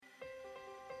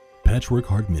Patchwork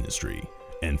Heart Ministry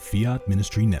and Fiat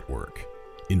Ministry Network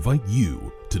invite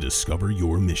you to discover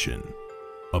your mission,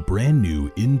 a brand new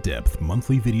in-depth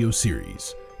monthly video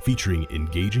series featuring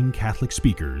engaging Catholic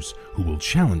speakers who will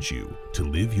challenge you to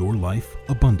live your life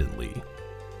abundantly.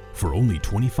 For only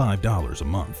 $25 a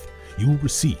month, you will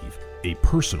receive a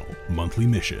personal monthly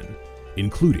mission,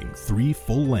 including 3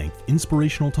 full-length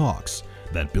inspirational talks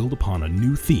that build upon a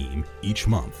new theme each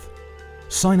month.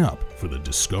 Sign up for the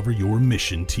Discover Your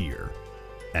Mission tier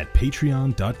at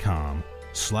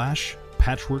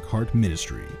patreon.com/Patchwork Heart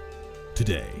Ministry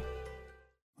today.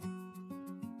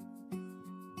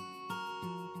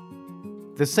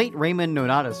 The St. Raymond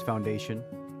Nonatus Foundation,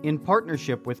 in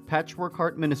partnership with Patchwork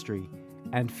Heart Ministry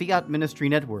and Fiat Ministry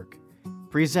Network,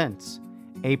 presents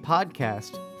a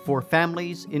podcast for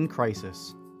families in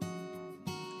crisis.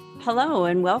 Hello,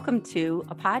 and welcome to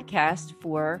a podcast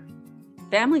for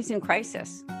families in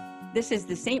crisis. This is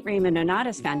the St. Raymond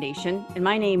Nonatus Foundation, and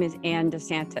my name is Ann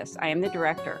DeSantis. I am the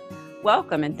director.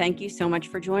 Welcome, and thank you so much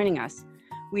for joining us.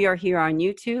 We are here on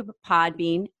YouTube,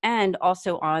 Podbean, and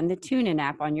also on the TuneIn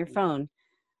app on your phone.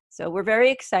 So we're very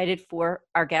excited for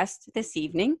our guest this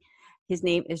evening. His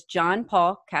name is John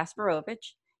Paul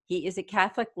Kasparovich. He is a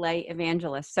Catholic lay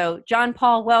evangelist. So John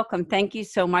Paul, welcome. Thank you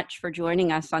so much for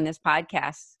joining us on this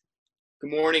podcast.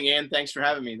 Good morning, Ann. Thanks for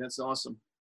having me. That's awesome.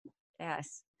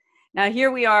 Yes. Now here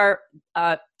we are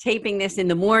taping this in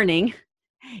the morning,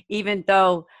 even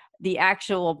though the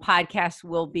actual podcast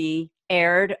will be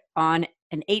aired on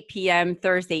an 8 p.m.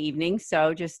 Thursday evening.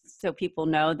 So just so people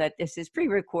know that this is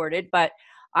pre-recorded, but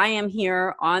I am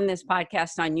here on this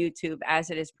podcast on YouTube as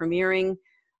it is premiering,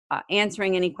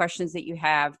 answering any questions that you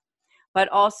have, but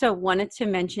also wanted to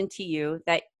mention to you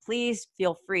that please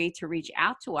feel free to reach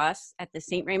out to us at the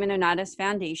St. Raymond Nonatus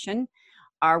Foundation.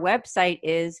 Our website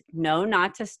is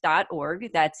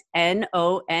nonatus.org. That's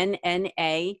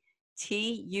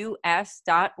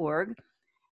NONNATUS.org.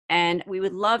 And we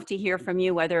would love to hear from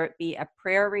you, whether it be a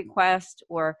prayer request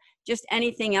or just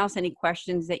anything else, any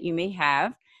questions that you may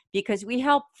have, because we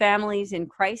help families in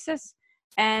crisis.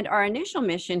 And our initial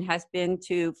mission has been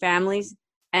to families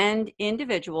and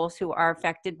individuals who are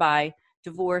affected by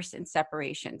divorce and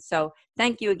separation. So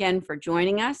thank you again for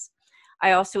joining us.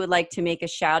 I also would like to make a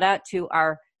shout out to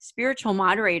our spiritual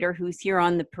moderator who's here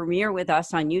on the premiere with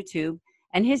us on YouTube,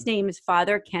 and his name is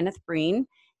Father Kenneth Breen.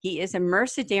 He is a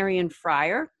Mercedarian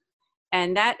friar,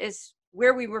 and that is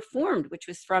where we were formed, which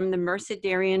was from the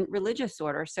Mercedarian religious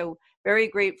order. So very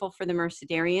grateful for the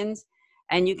Mercedarians,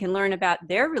 and you can learn about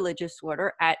their religious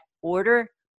order at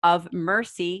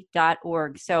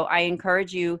orderofmercy.org. So I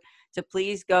encourage you to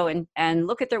please go and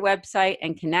look at their website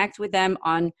and connect with them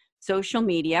on social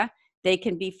media. They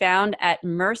can be found at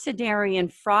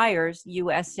Mercedarian Friars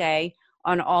USA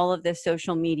on all of the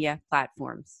social media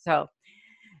platforms. So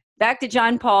back to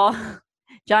John Paul.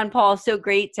 John Paul, so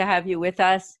great to have you with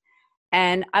us.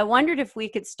 And I wondered if we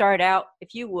could start out,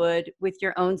 if you would, with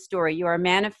your own story. You are a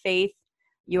man of faith,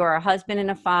 you are a husband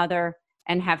and a father,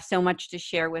 and have so much to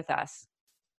share with us.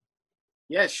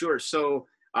 Yeah, sure. So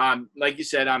like you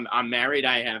said, I'm married.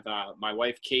 I have my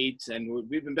wife, Kate, and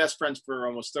we've been best friends for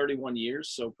almost 31 years.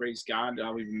 So praise God.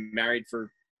 We've been married for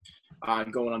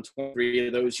going on 23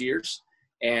 of those years.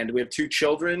 And we have 2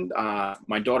 children.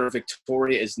 My daughter,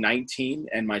 Victoria, is 19,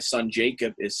 and my son,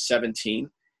 Jacob, is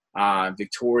 17.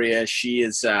 Victoria, she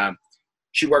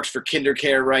works for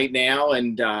KinderCare right now,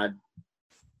 and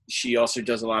she also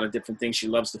does a lot of different things. She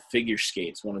loves to figure skate.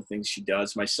 It's one of the things she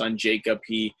does. My son, Jacob,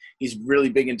 he's really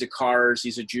big into cars.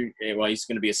 He's going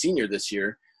to be a senior this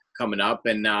year coming up.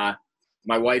 And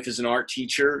my wife is an art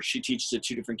teacher. She teaches at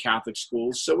 2 different Catholic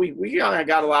schools. So we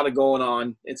got a lot of going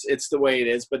on. It's the way it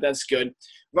is, but that's good.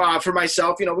 For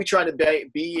myself, we try to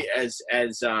be as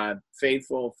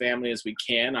faithful family as we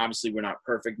can. Obviously, we're not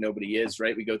perfect. Nobody is,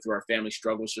 right? We go through our family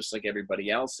struggles just like everybody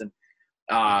else. And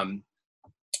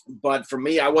but for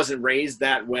me, I wasn't raised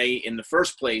that way in the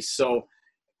first place. So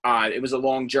it was a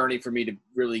long journey for me to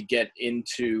really get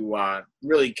into,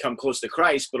 really come close to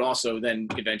Christ, but also then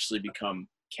eventually become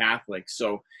Catholic.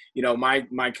 So, my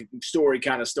story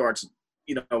kind of starts,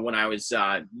 when I was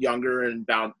younger and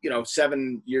about,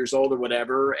 7 years old or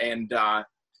whatever. And,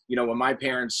 when my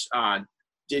parents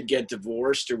did get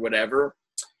divorced or whatever,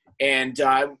 and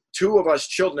 2 of us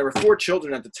children, there were 4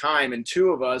 children at the time, and 2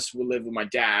 of us would live with my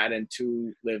dad and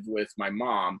 2 lived with my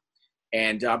mom.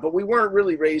 And but we weren't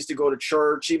really raised to go to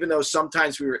church, even though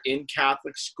sometimes we were in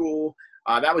Catholic school.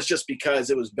 That was just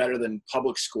because it was better than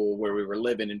public school where we were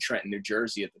living in Trenton, New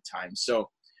Jersey at the time.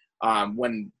 So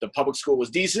When the public school was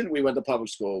decent, we went to public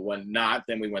school. When not,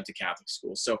 then we went to Catholic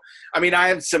school. So, I mean, I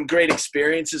had some great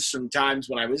experiences from times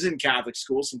when I was in Catholic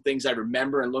school, some things I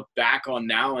remember and look back on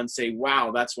now and say,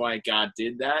 wow, that's why God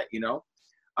did that, you know?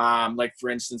 Like, for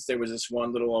instance, there was this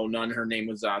one little old nun, her name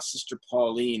was Sister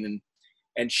Pauline.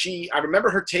 And I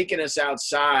remember her taking us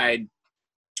outside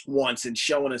once and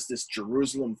showing us this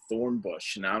Jerusalem thorn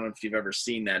bush. And I don't know if you've ever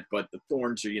seen that, but the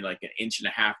thorns are, you know, like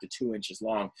 1.5 to 2 inches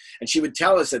long. And she would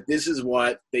tell us that this is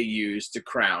what they used to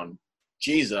crown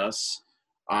Jesus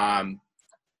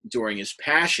during his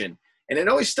passion. And it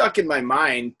always stuck in my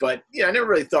mind, but yeah, I never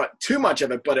really thought too much of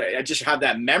it, but I just have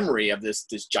that memory of this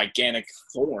gigantic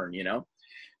thorn, you know?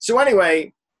 So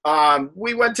anyway,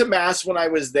 we went to Mass when I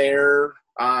was there,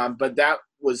 but that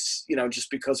was, you know, just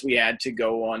because we had to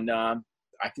go on,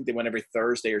 I think they went every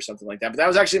Thursday or something like that. But that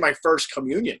was actually my first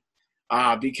communion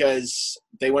because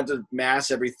they went to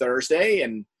Mass every Thursday.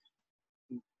 And,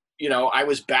 you know, I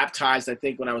was baptized, I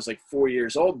think, when I was like 4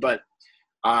 years old. But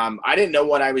I didn't know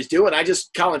what I was doing. I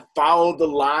just kind of followed the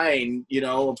line, you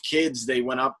know, of kids. They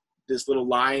went up this little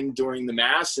line during the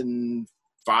Mass and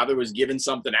Father was giving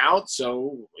something out.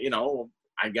 So, you know,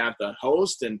 I got the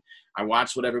host and I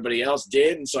watched what everybody else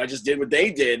did. And so I just did what they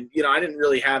did. You know, I didn't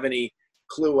really have any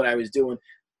clue what I was doing.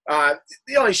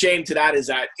 The only shame to that is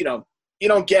that, you know, you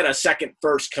don't get a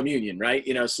first communion, right?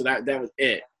 You know, so that was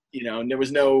it, you know, and there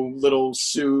was no little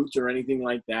suit or anything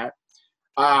like that.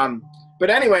 But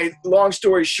anyway, long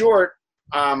story short,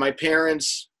 my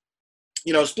parents,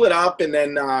 you know, split up, and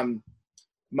then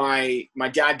my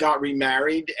dad got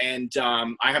remarried, and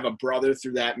I have a brother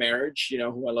through that marriage, you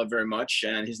know, who I love very much,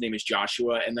 and his name is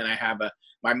Joshua. And then I have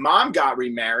my mom got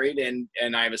remarried,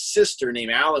 and I have a sister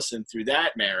named Allison through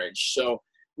that marriage. So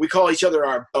we call each other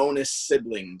our bonus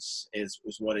siblings is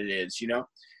what it is, you know?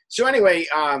 So anyway,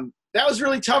 that was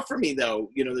really tough for me though,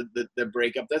 you know, the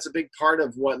breakup. That's a big part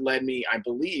of what led me, I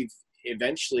believe,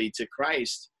 eventually to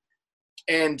Christ.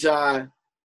 And,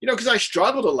 you know, because I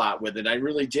struggled a lot with it. I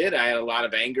really did. I had a lot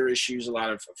of anger issues, a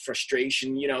lot of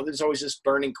frustration. You know, there's always this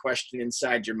burning question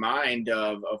inside your mind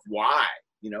of why,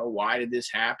 you know, why did this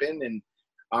happen? And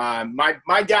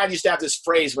my dad used to have this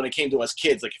phrase when it came to us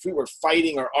kids, like if we were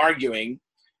fighting or arguing,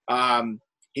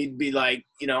 he'd be like,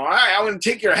 you know, all right, I'm going to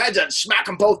take your heads and smack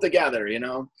them both together, you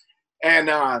know? And,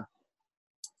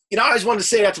 you know, I always wanted to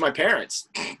say that to my parents.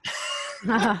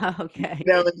 Okay.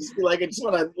 You know, like, I just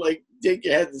want to like take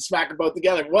your heads and smack them both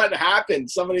together. What happened?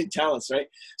 Somebody tell us, right?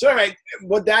 So anyway,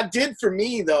 what that did for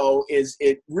me though, is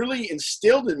it really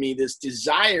instilled in me this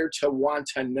desire to want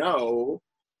to know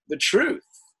the truth.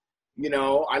 You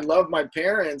know, I love my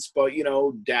parents, but, you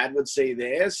know, dad would say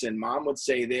this and mom would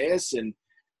say this, and,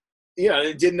 you know,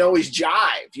 it didn't always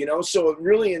jive, you know? So it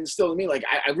really instilled in me, like,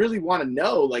 I really want to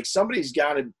know, like, somebody's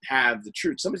got to have the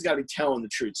truth. Somebody's got to be telling the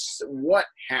truth. So what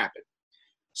happened?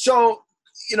 So,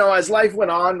 you know, as life went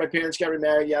on, my parents got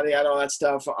remarried, yada, yada, all that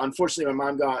stuff. Unfortunately, my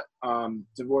mom got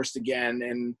divorced again,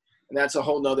 and that's a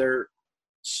whole nother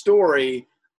story.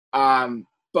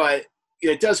 But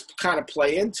it does kind of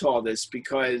play into all this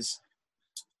because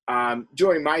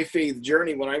during my faith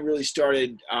journey, when I really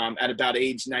started at about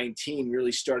age 19,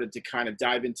 really started to kind of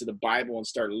dive into the Bible and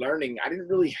start learning, I didn't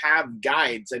really have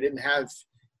guides. I didn't have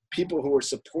people who were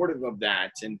supportive of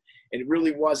that. And it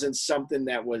really wasn't something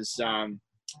that was,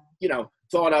 you know,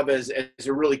 thought of as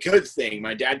a really good thing.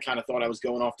 My dad kind of thought I was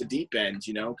going off the deep end,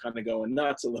 you know, kind of going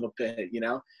nuts a little bit, you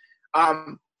know.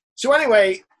 So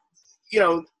anyway, you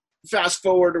know, fast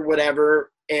forward or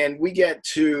whatever, and we get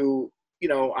to, you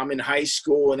know, I'm in high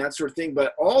school and that sort of thing,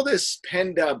 but all this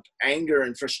pent up anger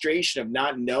and frustration of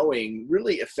not knowing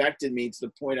really affected me to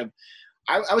the point of,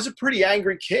 I was a pretty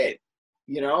angry kid,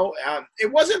 you know.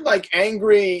 It wasn't like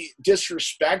angry,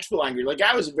 disrespectful angry. Like,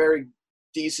 I was a very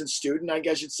decent student, I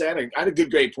guess you'd say. I had a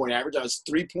good grade point average. I was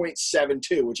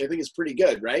 3.72, which I think is pretty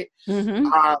good, right? Mm-hmm.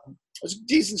 I was a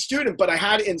decent student, but I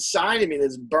had inside of me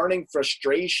this burning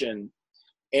frustration.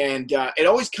 And it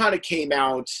always kind of came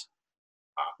out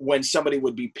when somebody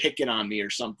would be picking on me or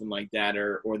something like that,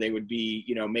 or they would be,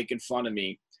 you know, making fun of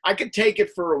me. I could take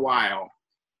it for a while,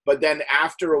 but then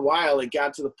after a while, it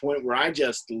got to the point where I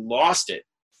just lost it.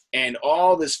 And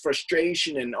all this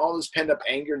frustration and all this pent up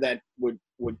anger that would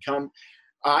come,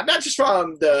 not just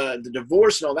from the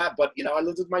divorce and all that, but, you know, I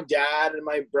lived with my dad and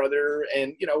my brother,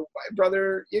 and, you know, my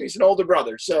brother, you know, he's an older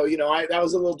brother. So, you know, that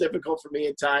was a little difficult for me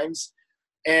at times.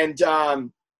 And,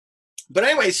 but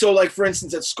anyway, so like, for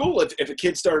instance, at school, if a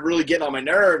kid started really getting on my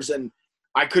nerves and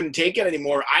I couldn't take it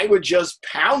anymore, I would just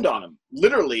pound on them.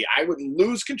 Literally, I would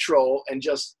lose control and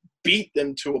just beat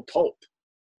them to a pulp.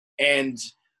 And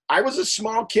I was a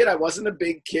small kid. I wasn't a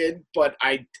big kid, but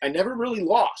I never really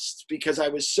lost because I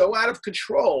was so out of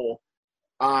control.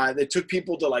 That took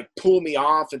people to like pull me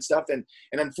off and stuff. And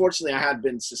unfortunately, I had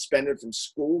been suspended from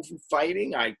school from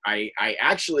fighting. I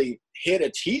actually hit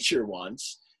a teacher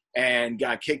once and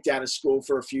got kicked out of school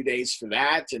for a few days for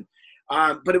that. And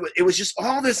but it was just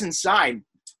all this inside.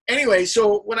 Anyway,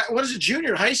 so when I was a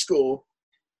junior in high school,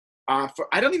 I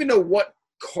don't even know what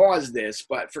caused this,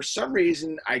 but for some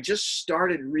reason, I just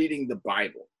started reading the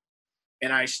Bible.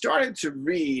 And I started to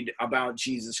read about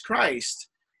Jesus Christ.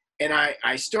 And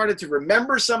I started to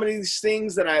remember some of these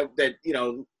things that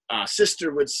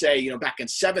sister would say, back in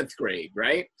 7th grade,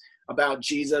 right, about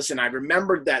Jesus. And I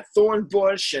remembered that thorn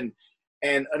bush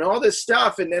and all this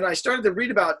stuff. And then I started to read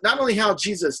about not only how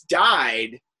Jesus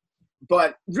died,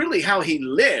 but really how he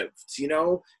lived,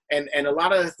 and a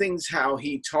lot of the things how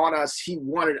he taught us, he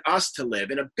wanted us to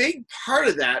live. And a big part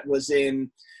of that was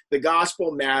in the Gospel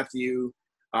of Matthew,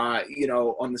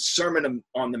 on the Sermon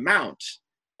on the Mount.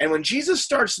 And when Jesus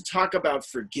starts to talk about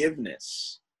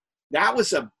forgiveness, that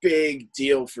was a big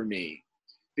deal for me,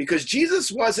 because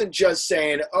Jesus wasn't just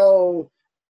saying, oh,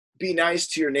 be nice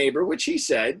to your neighbor, which he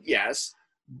said, yes,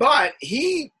 but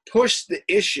he pushed the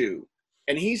issue.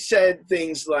 And he said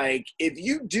things like, if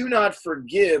you do not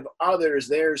forgive others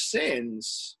their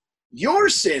sins, your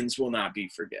sins will not be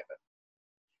forgiven.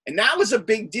 And that was a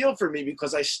big deal for me,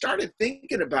 because I started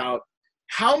thinking about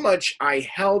how much I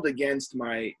held against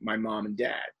my mom and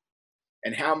dad,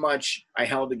 and how much I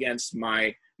held against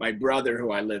my brother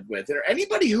who I lived with, or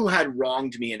anybody who had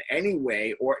wronged me in any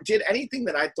way or did anything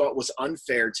that I thought was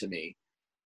unfair to me.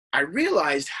 I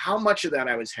realized how much of that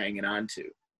I was hanging on to.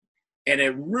 And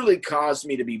it really caused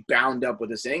me to be bound up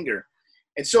with this anger.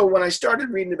 And so when I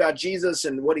started reading about Jesus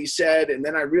and what he said, and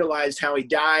then I realized how he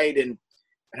died, and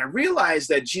I realized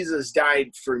that Jesus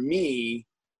died for me,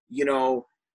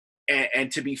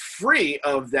 and to be free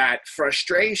of that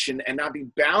frustration and not be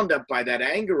bound up by that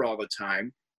anger all the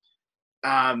time,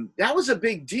 that was a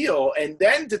big deal. And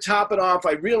then to top it off,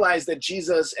 I realized that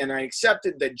I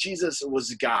accepted that Jesus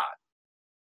was God.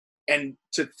 And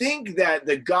to think that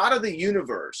the God of the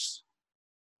universe,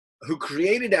 who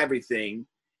created everything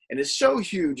and is so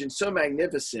huge and so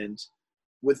magnificent,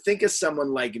 would think of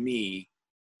someone like me,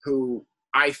 who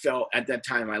I felt at that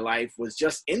time in my life was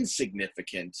just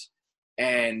insignificant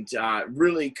and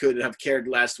really could have cared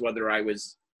less whether I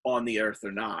was on the earth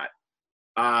or not.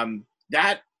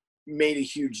 That made a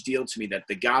huge deal to me, that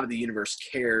the God of the universe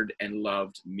cared and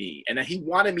loved me, and that he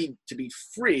wanted me to be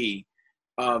free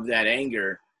of that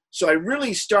anger. So I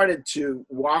really started to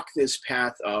walk this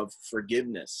path of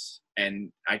forgiveness, and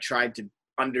I tried to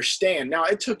understand. Now,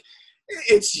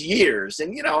 it's years,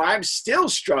 and, I'm still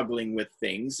struggling with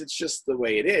things. It's just the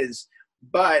way it is.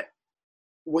 But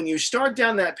when you start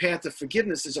down that path of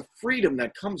forgiveness, there's a freedom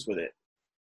that comes with it.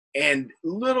 And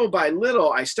little by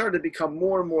little, I started to become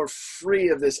more and more free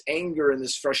of this anger and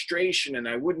this frustration, and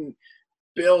I wouldn't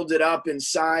build it up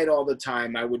inside all the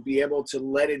time. I would be able to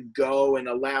let it go and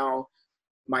allow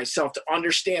myself to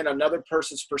understand another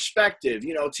person's perspective,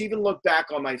 to even look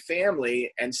back on my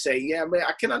family and say, yeah,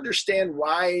 I can understand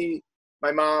why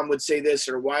my mom would say this,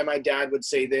 or why my dad would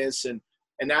say this, and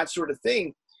that sort of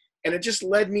thing. And it just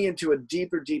led me into a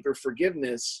deeper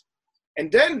forgiveness.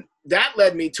 And then that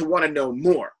led me to want to know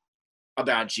more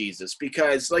about Jesus,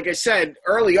 because like I said,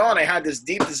 early on, I had this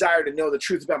deep desire to know the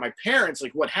truth about my parents,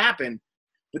 like what happened.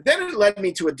 But then it led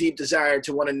me to a deep desire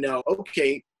to want to know,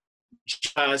 okay,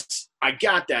 I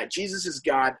got that. Jesus is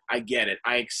God. I get it.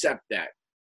 I accept that.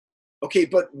 Okay,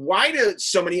 but why do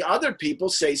so many other people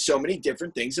say so many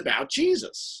different things about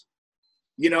Jesus?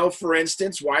 For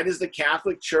instance, why does the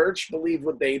Catholic Church believe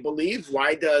what they believe?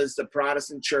 Why does the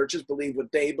Protestant churches believe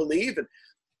what they believe? And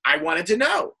I wanted to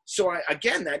know. So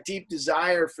again, that deep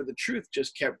desire for the truth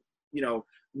just kept,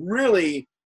 really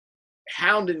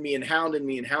hounding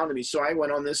me. So I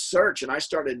went on this search, and I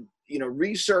started,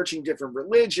 researching different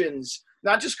religions,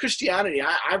 not just Christianity.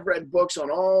 I've read books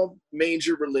on all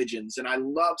major religions, and I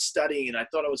loved studying, and I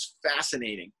thought it was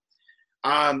fascinating.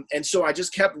 And so I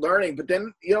just kept learning. But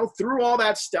then, through all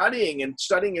that studying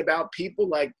about people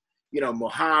like,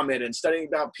 Muhammad, and studying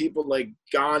about people like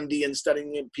Gandhi, and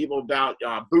studying people about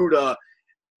Buddha,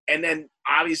 and then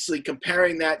obviously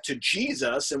comparing that to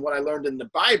Jesus and what I learned in the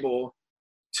Bible,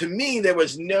 to me, there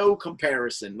was no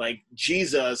comparison. Like,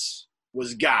 Jesus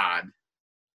was God,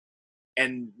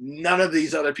 and none of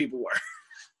these other people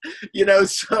were.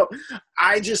 So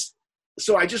I just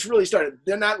really started.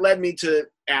 Then that led me to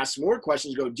ask more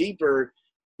questions, go deeper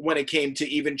when it came to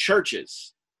even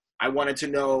churches. I wanted to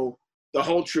know the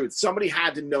whole truth. Somebody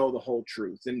had to know the whole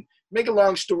truth. And make a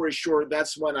long story short,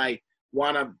 that's when I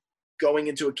want to going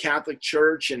into a Catholic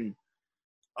church, and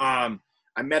I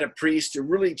met a priest who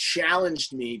really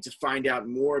challenged me to find out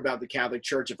more about the Catholic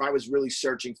Church if I was really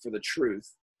searching for the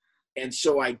truth. And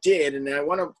so I did, and I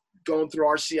wound up going through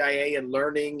RCIA and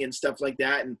learning and stuff like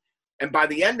that. And by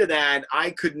the end of that,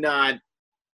 I couldn't deny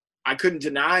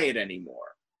it anymore.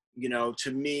 You know,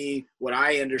 to me, what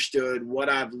I understood, what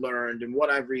I've learned and what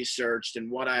I've researched and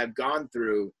what I've gone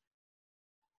through,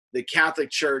 the Catholic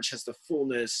Church has the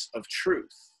fullness of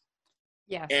truth.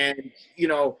 Yes. And, you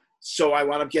know, so I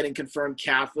wound up getting confirmed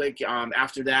Catholic.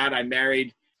 After that, I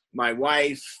married my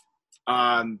wife.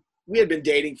 We had been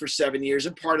dating for 7 years.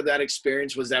 And part of that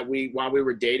experience was that while we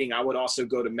were dating, I would also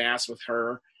go to mass with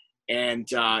her and,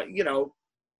 you know,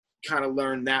 kind of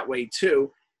learn that way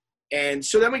too. And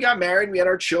so then we got married, we had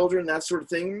our children, that sort of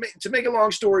thing. To make a long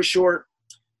story short,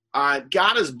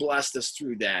 God has blessed us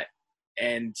through that.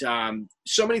 And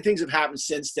so many things have happened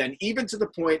since then, even to the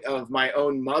point of my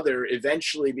own mother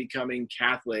eventually becoming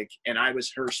Catholic. And I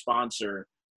was her sponsor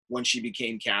when she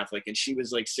became Catholic. And she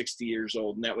was like 60 years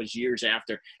old, and that was years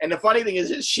after. And the funny thing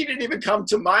is she didn't even come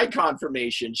to my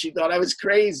confirmation. She thought I was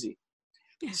crazy.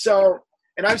 So,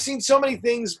 and I've seen so many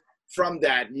things from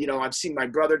that. You know, I've seen my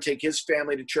brother take his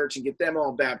family to church and get them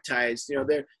all baptized. You know,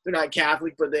 they're not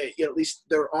Catholic, but they, you know, at least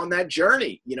they're on that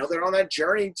journey. You know, they're on that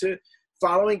journey to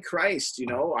following Christ. You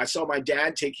know, I saw my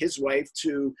dad take his wife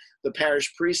to the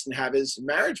parish priest and have his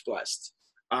marriage blessed.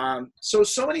 So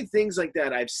many things like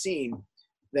that I've seen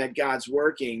that God's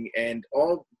working, and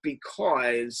all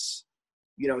because,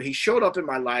 you know, he showed up in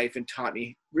my life and taught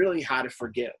me really how to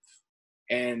forgive.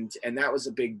 And that was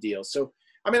a big deal. So,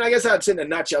 I mean, I guess that's in a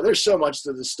nutshell. There's so much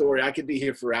to the story. I could be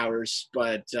here for hours,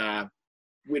 but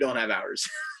we don't have hours.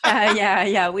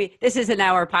 Yeah. This is an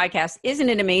hour podcast. Isn't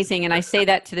it amazing? And I say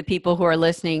that to the people who are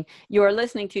listening. You are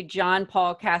listening to John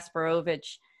Paul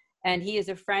Kasparovich, and he is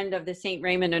a friend of the St.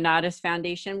 Raymond Nonnatus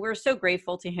Foundation. We're so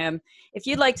grateful to him. If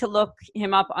you'd like to look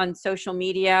him up on social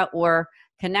media or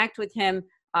connect with him,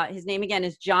 his name again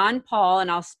is John Paul, and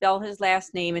I'll spell his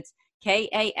last name. It's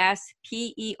Kasperowicz.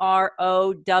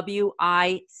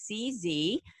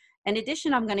 In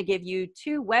addition, I'm going to give you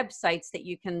 2 websites that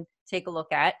you can take a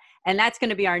look at. And that's going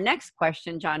to be our next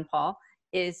question, John Paul,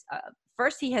 is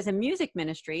first, he has a music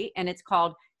ministry, and it's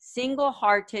called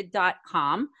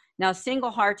singlehearted.com. Now,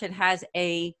 Singlehearted has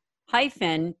a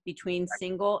hyphen between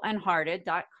single and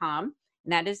hearted.com.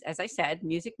 And that is, as I said,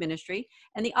 music ministry.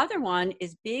 And the other one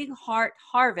is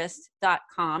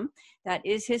bigheartharvest.com. That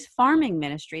is his farming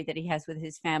ministry that he has with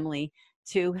his family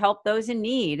to help those in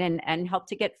need and help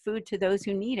to get food to those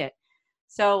who need it.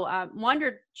 So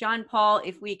wondered, John Paul,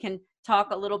 if we can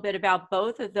talk a little bit about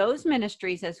both of those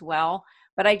ministries as well.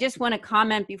 But I just want to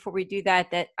comment before we do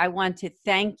that I want to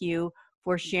thank you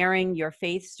for sharing your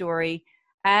faith story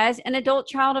as an adult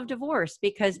child of divorce,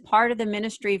 because part of the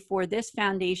ministry for this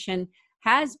foundation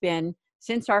has been,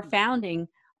 since our founding,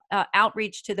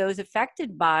 outreach to those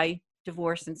affected by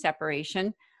divorce and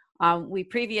separation. We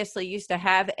previously used to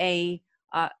have a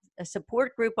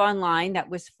support group online that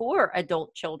was for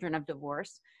adult children of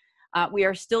divorce. We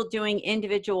are still doing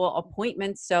individual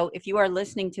appointments. So if you are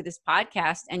listening to this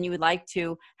podcast and you would like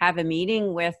to have a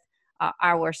meeting with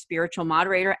our spiritual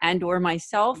moderator and or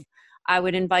myself, I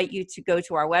would invite you to go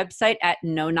to our website at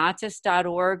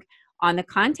nonnatus.org on the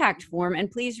contact form, and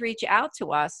please reach out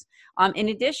to us. In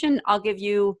addition, I'll give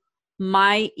you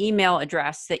my email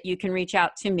address that you can reach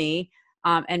out to me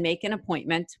and make an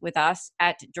appointment with us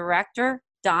at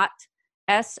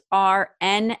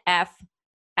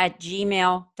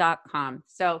director.srnf@gmail.com.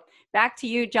 So back to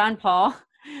you, John Paul.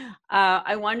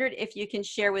 I wondered if you can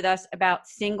share with us about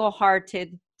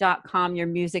singlehearted.com, your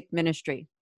music ministry.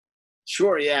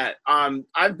 Sure, yeah.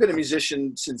 I've been a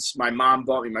musician since my mom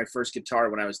bought me my first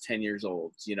guitar when I was 10 years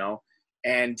old, you know.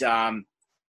 And,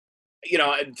 you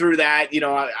know, through that, you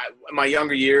know, my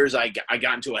younger years, I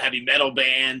got into a heavy metal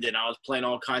band, and I was playing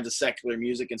all kinds of secular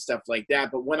music and stuff like that.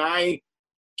 But when I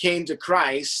came to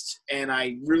Christ and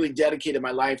I really dedicated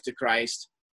my life to Christ,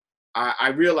 I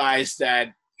realized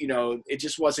that, you know, it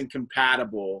just wasn't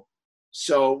compatible.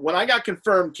 So when I got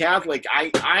confirmed Catholic,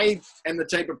 I am the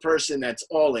type of person that's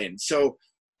all in. So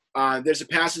there's a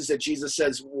passage that Jesus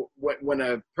says, when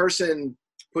a person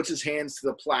puts his hands to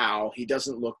the plow, he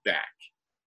doesn't look back.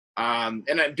 And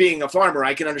being a farmer,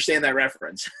 I can understand that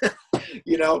reference.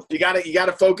 You know, you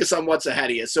gotta focus on what's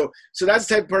ahead of you. So that's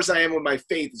the type of person I am with my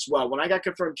faith as well. When I got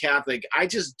confirmed Catholic, I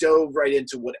just dove right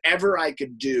into whatever I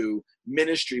could do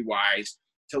ministry-wise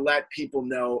to let people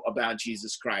know about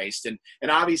Jesus Christ. And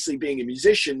obviously being a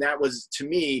musician, that was, to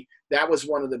me, that was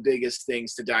one of the biggest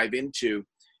things to dive into.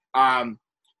 But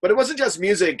it wasn't just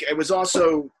music. It was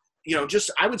also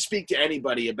just I would speak to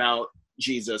anybody about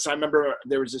Jesus. I remember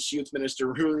there was this youth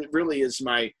minister who really is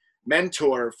my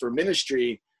mentor for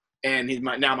ministry, and he's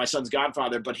now my son's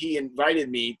godfather, but he invited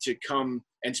me to come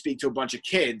and speak to a bunch of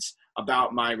kids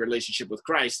about my relationship with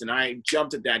Christ, and I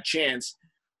jumped at that chance.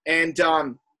 And,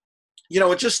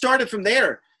 it just started from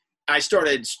there. I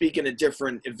started speaking at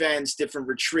different events, different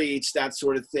retreats, that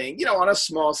sort of thing, on a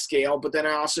small scale, but then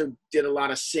I also did a lot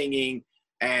of singing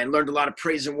and learned a lot of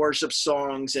praise and worship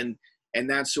songs and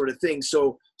that sort of thing.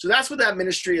 So that's what that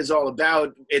ministry is all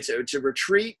about. It's a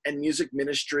retreat and music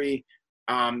ministry.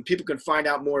 People can find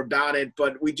out more about it,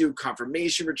 but we do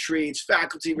confirmation retreats,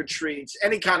 faculty retreats,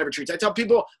 any kind of retreats. I tell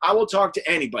people, I will talk to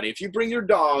anybody. If you bring your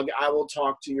dog, I will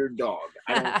talk to your dog.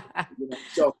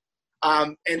 So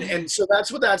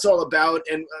that's what that's all about.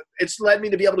 And it's led me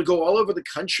to be able to go all over the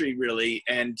country, really,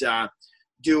 and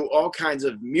do all kinds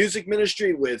of music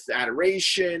ministry with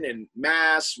adoration and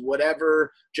mass,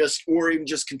 whatever, or even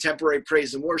just contemporary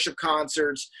praise and worship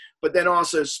concerts. But then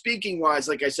also speaking wise,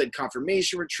 like I said,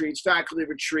 confirmation retreats, faculty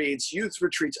retreats, youth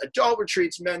retreats, adult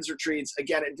retreats, men's retreats.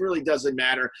 Again, it really doesn't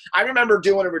matter. I remember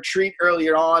doing a retreat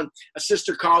earlier on. A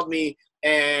sister called me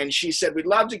and she said, we'd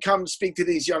love to come speak to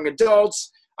these young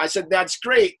adults. I said, that's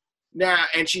great. Now,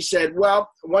 and she said, well,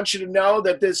 I want you to know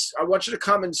that I want you to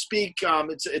come and speak.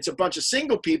 It's a bunch of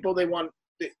single people.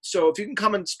 So if you can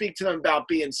come and speak to them about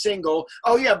being single.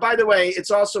 Oh yeah, by the way,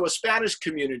 it's also a Spanish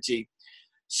community.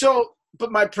 So,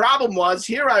 but my problem was,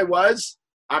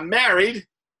 I'm married,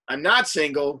 I'm not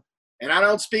single, and I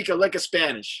don't speak a lick of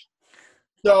Spanish.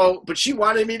 So, but she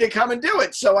wanted me to come and do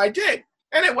it. So I did.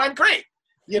 And it went great,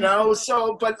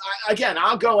 but again,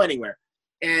 I'll go anywhere.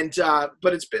 And,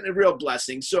 but it's been a real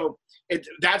blessing. So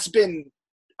that's been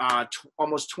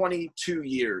almost 22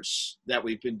 years that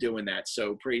we've been doing that.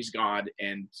 So praise God.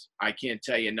 And I can't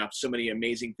tell you enough. So many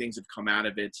amazing things have come out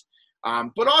of it.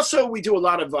 But also we do a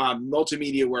lot of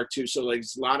multimedia work too. So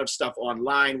there's a lot of stuff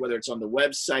online, whether it's on the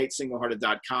website,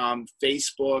 singlehearted.com,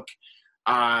 Facebook.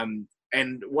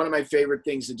 And one of my favorite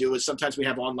things to do is sometimes we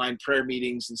have online prayer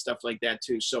meetings and stuff like that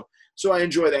too. So I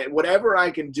enjoy that. Whatever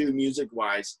I can do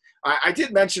music-wise. I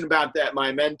did mention about that,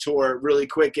 my mentor, really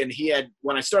quick. And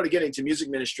when I started getting into music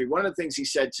ministry, one of the things he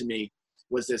said to me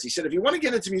was this. He said, if you want to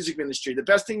get into music ministry, the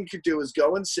best thing you could do is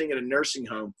go and sing at a nursing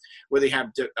home where they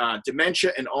have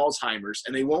dementia and Alzheimer's,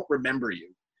 and they won't remember you.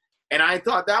 And I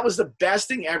thought that was the best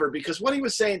thing ever, because what he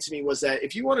was saying to me was that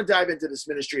if you want to dive into this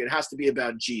ministry, it has to be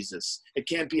about Jesus. It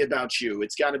can't be about you.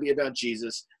 It's got to be about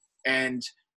Jesus. And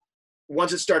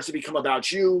once it starts to become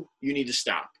about you, you need to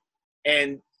stop.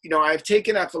 And, I've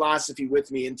taken that philosophy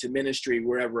with me into ministry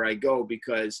wherever I go,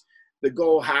 because the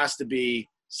goal has to be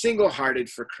single-hearted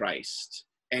for Christ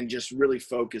and just really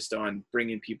focused on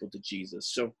bringing people to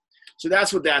Jesus. So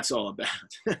that's what that's all about.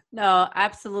 No,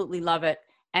 absolutely love it.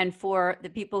 And for the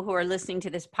people who are listening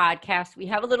to this podcast, we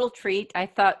have a little treat. I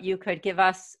thought you could give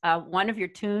us one of your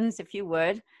tunes, if you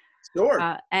would.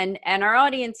 Sure. And our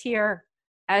audience here,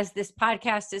 as this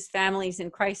podcast is Families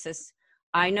in Crisis,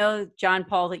 I know, John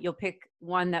Paul, that you'll pick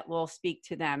one that will speak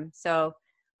to them. So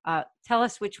tell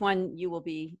us which one you will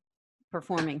be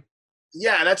performing.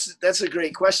 Yeah, that's a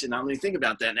great question. I'm going to think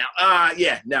about that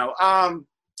now.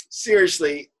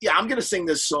 Seriously, I'm going to sing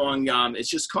this song. It's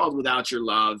just called Without Your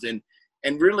Love.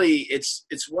 And really, it's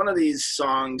one of these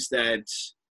songs that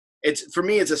for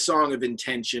me, it's a song of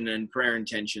intention and prayer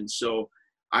intention. So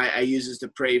I use this to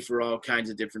pray for all kinds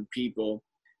of different people.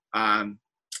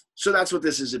 So that's what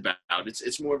this is about.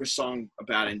 It's more of a song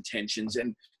about intentions.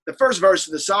 And the first verse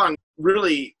of the song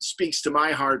really speaks to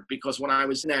my heart, because when I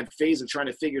was in that phase of trying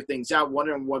to figure things out,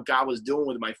 wondering what God was doing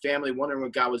with my family, wondering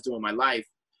what God was doing in my life,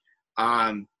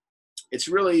 it's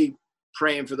really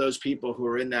praying for those people who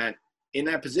are in that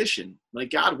position. Like,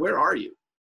 God, where are you?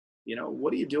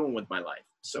 What are you doing with my life?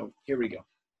 So here we go.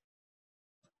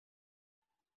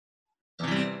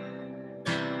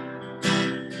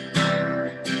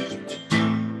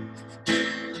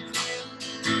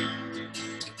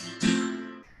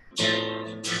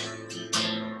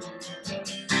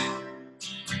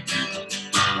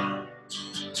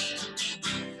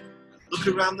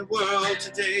 Look around the world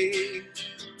today.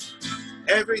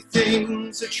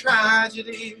 Everything's a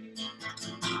tragedy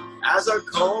as our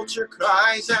culture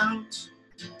cries out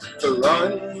for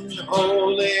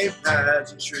unholy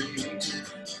pageantry.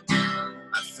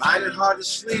 I find it hard to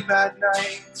sleep at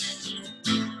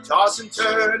night, toss and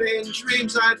turn in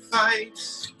dreams I'd fight.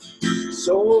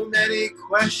 So many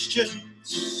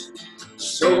questions,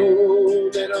 so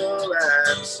little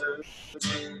answers.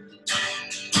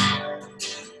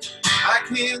 I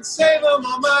can't save them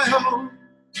on my own.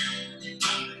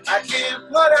 I can't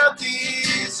put out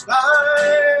these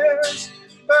fires,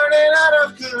 burning out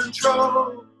of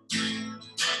control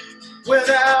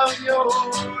without your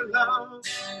love.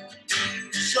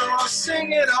 So I'll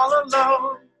sing it all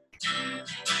alone,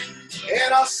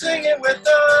 and I'll sing it with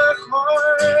the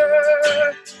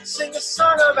choir. Sing a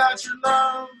song about your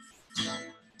love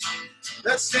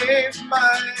that saved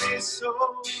my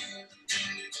soul.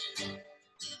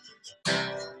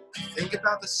 Think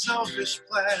about the selfish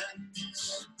plan.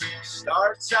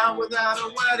 Starts out without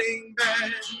a wedding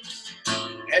band,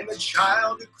 and the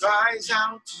child who cries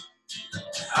out,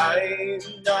 I'm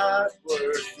not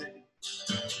worth it.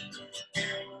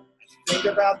 Think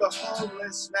about the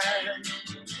homeless man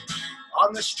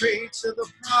on the streets of the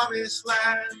promised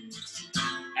land,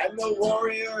 and the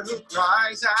warrior who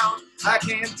cries out, I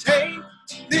can't take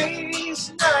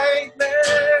these nightmares.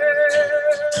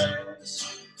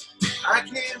 I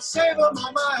can't save them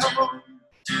on my own.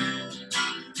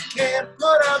 Can't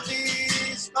put out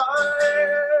these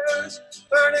fires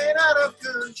burning out of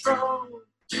control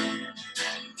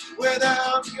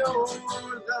without your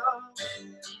love.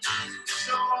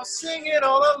 So I'll sing it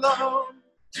all alone,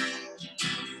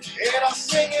 and I'll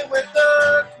sing it with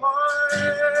the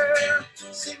choir.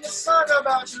 Sing a song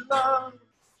about your love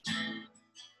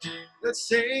that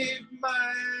saved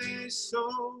my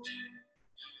soul.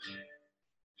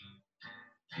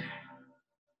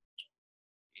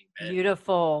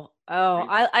 Beautiful. Oh,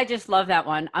 I just love that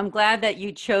one. I'm glad that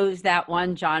you chose that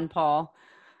one, John Paul.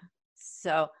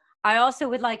 So I also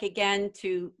would like again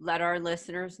to let our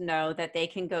listeners know that they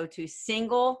can go to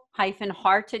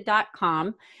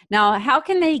single-hearted.com. Now, how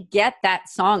can they get that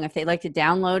song if they'd like to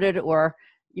download it or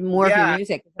more of your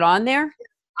music? Is it on there?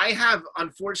 I have,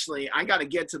 unfortunately, I got to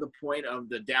get to the point of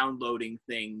the downloading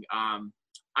thing. I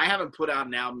haven't put out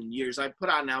an album in years. I put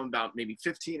out an album about maybe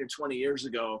 15 or 20 years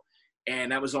ago,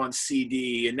 and that was on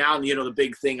CD. And now, you know, the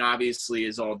big thing obviously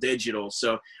is all digital.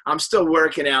 So I'm still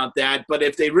working out that. But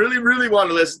if they really, really want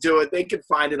to listen to it, they can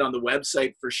find it on the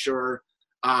website for sure,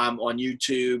 on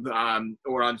YouTube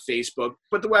or on Facebook.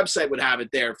 But the website would have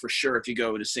it there for sure. If you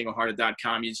go to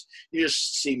singlehearted.com, you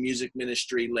just see music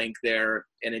ministry link there,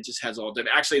 and it just has all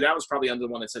different. Actually, that was probably under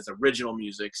the one that says original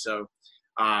music. So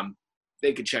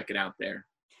they could check it out there.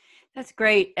 That's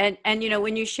great. And you know,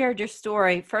 when you shared your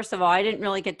story, first of all, I didn't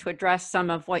really get to address some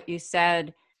of what you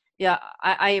said. Yeah,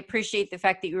 I appreciate the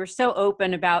fact that you were so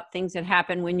open about things that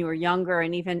happened when you were younger,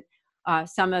 and even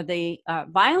some of the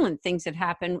violent things that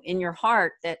happened in your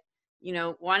heart, that, you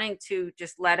know, wanting to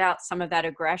just let out some of that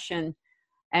aggression.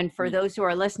 And for those who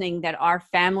are listening that are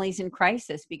families in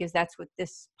crisis, because that's what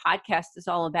this podcast is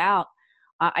all about,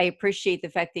 I appreciate the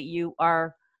fact that you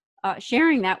are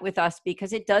sharing that with us,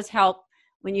 because it does help.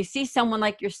 When you see someone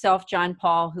like yourself, John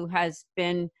Paul, who has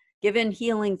been given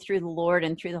healing through the Lord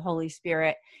and through the Holy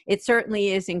Spirit, it certainly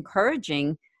is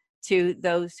encouraging to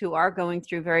those who are going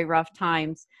through very rough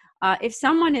times. If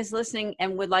someone is listening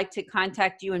and would like to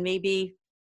contact you and maybe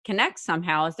connect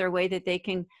somehow, is there a way that they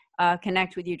can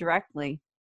connect with you directly?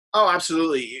 Oh,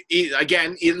 absolutely.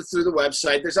 Again, either through the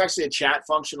website. There's actually a chat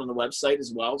function on the website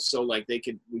as well. So like we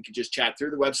could just chat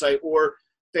through the website, or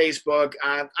Facebook.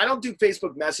 I don't do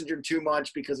Facebook Messenger too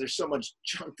much because there's so much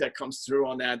junk that comes through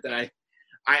on that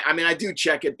I mean, I do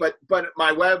check it, but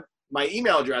my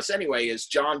email address anyway is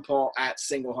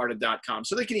johnpaul@singlehearted.com.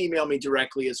 So they can email me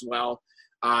directly as well.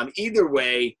 Either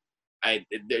way, I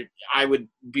would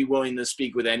be willing to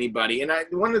speak with anybody. And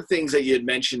one of the things that you had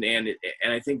mentioned, and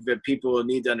I think that people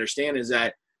need to understand, is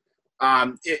that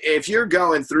if you're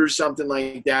going through something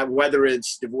like that, whether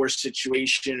it's divorce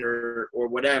situation or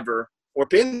whatever, or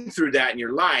been through that in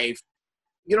your life,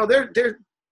 you know, they're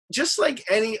just like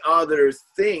any other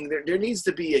thing. There needs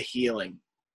to be a healing,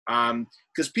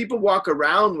 because people walk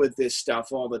around with this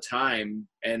stuff all the time,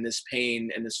 and this pain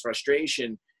and this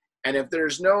frustration. And if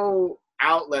there's no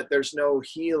outlet, there's no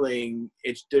healing,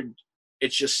 it's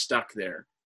just stuck there.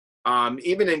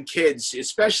 Even in kids,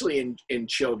 especially in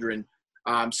children,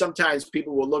 sometimes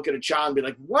people will look at a child and be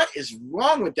like, what is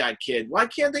wrong with that kid? Why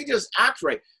can't they just act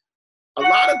right? A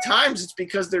lot of times it's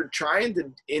because they're trying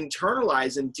to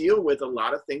internalize and deal with a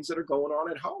lot of things that are going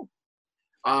on at home.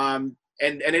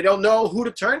 And they don't know who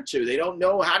to turn to. They don't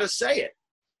know how to say it.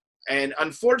 And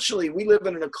unfortunately, we live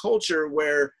in a culture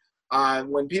where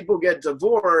when people get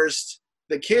divorced,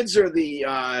 the kids are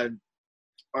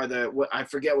I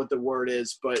forget what the word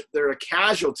is, but they're a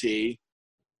casualty.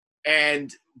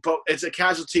 But it's a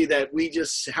casualty that we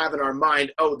just have in our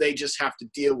mind, oh, they just have to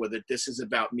deal with it. This is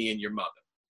about me and your mother.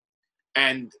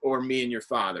 Or me and your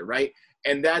father, right?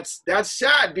 And that's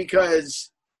sad,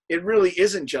 because it really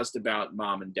isn't just about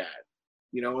mom and dad.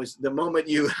 You know, it's the moment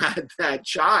you had that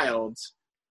child,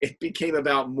 it became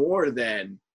about more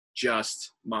than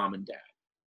just mom and dad.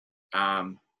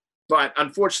 But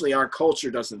unfortunately, our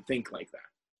culture doesn't think like that.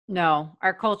 No,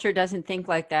 our culture doesn't think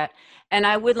like that. And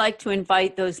I would like to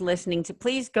invite those listening to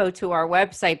please go to our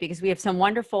website, because we have some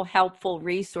wonderful, helpful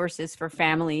resources for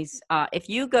families. If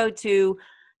you go to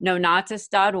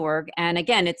nonatus.org, and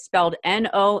again, it's spelled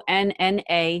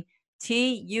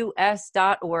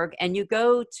NONNATUS.org, and you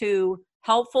go to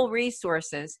helpful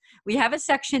resources, we have a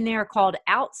section there called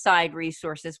outside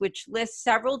resources, which lists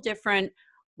several different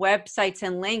websites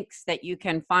and links that you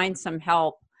can find some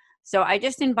help. So I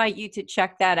just invite you to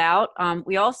check that out.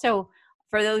 We also,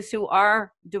 for those who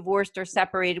are divorced or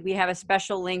separated, we have a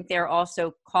special link there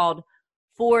also called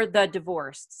For the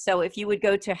Divorced. So if you would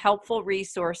go to helpful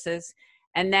resources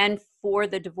and then For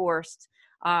the Divorced,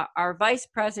 our vice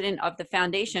president of the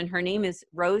foundation, her name is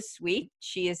Rose Sweet.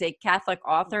 She is a Catholic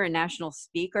author and national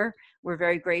speaker. We're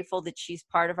very grateful that she's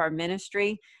part of our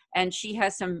ministry. And she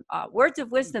has some words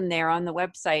of wisdom there on the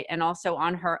website and also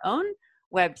on her own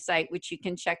website, which you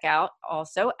can check out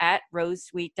also at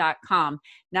rosesweet.com.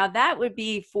 Now that would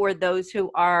be for those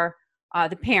who are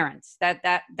the parents.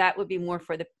 That would be more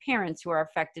for the parents who are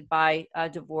affected by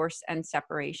divorce and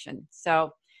separation.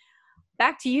 So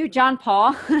back to you, John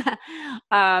Paul.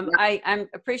 I'm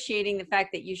appreciating the fact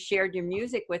that you shared your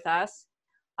music with us.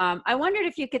 I wondered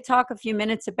if you could talk a few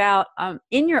minutes about,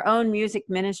 in your own music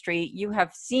ministry, you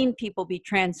have seen people be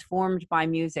transformed by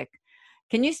music.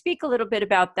 Can you speak a little bit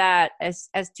about that as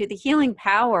to the healing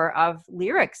power of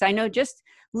lyrics? I know just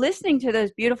listening to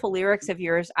those beautiful lyrics of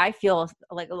yours, I feel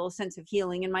like a little sense of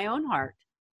healing in my own heart.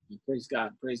 Praise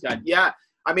God. Praise God. Yeah.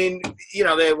 I mean,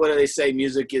 what do they say?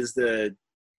 Music is the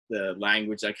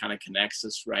language that kind of connects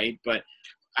us, right? But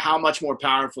how much more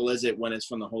powerful is it when it's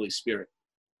from the Holy Spirit,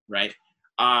 right?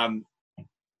 The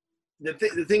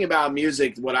thing about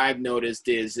music, what I've noticed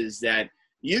is that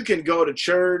you can go to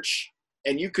church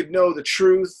and you could know the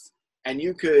truth, and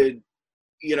you could,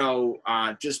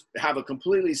 just have a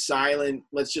completely silent,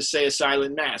 let's just say a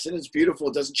silent mass. And it's beautiful.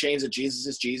 It doesn't change that Jesus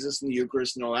is Jesus and the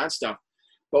Eucharist and all that stuff.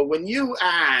 But when you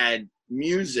add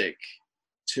music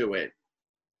to it,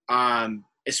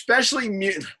 especially,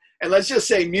 and let's just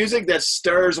say music that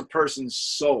stirs a person's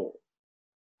soul,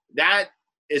 that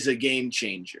is a game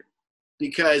changer.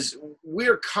 Because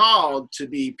we're called to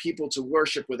be people to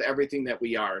worship with everything that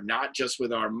we are, not just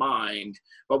with our mind,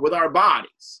 but with our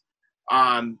bodies.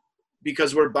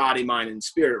 Because we're body, mind, and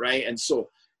spirit, right? And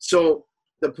soul. So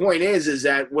the point is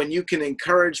that when you can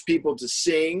encourage people to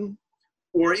sing,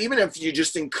 or even if you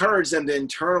just encourage them to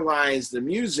internalize the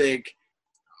music,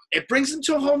 it brings them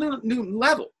to a whole new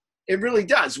level. It really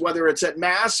does, whether it's at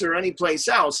Mass or any place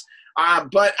else.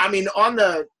 But I mean, on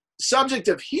the subject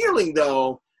of healing,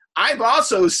 though, I've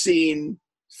also seen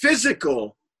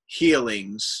physical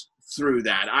healings through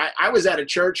that. I was at a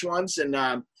church once, and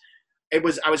I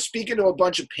was speaking to a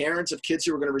bunch of parents of kids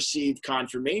who were going to receive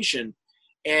confirmation.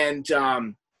 And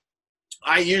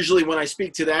I usually, when I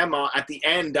speak to them, at the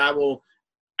end, I will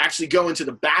actually go into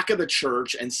the back of the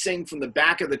church and sing from the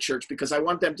back of the church, because I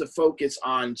want them to focus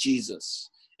on Jesus.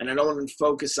 And I don't want them to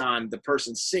focus on the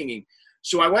person singing.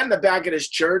 So I went in the back of this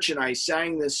church and I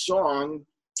sang this song.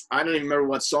 I don't even remember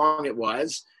what song it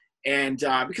was. And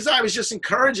because I was just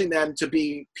encouraging them to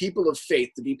be people of faith,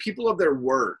 to be people of their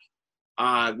word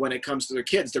when it comes to their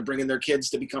kids. They're bringing their kids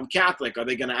to become Catholic. Are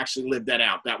they going to actually live that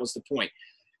out? That was the point.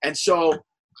 And so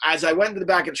as I went to the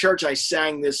back of church, I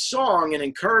sang this song and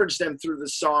encouraged them through the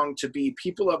song to be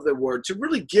people of their word, to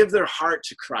really give their heart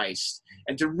to Christ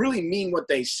and to really mean what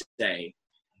they say.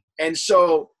 And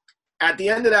so at the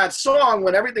end of that song,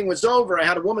 when everything was over, I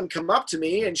had a woman come up to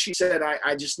me and she said,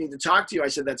 I just need to talk to you. I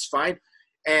said, that's fine.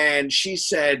 And she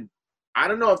said, I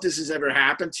don't know if this has ever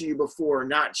happened to you before or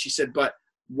not. She said, but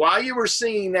while you were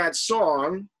singing that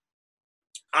song,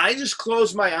 I just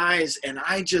closed my eyes and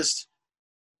I just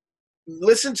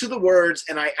listened to the words,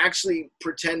 and I actually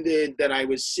pretended that I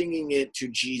was singing it to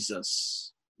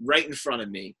Jesus right in front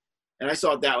of me. And I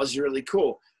thought that was really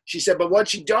cool. She said, but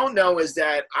what you don't know is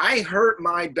that I hurt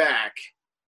my back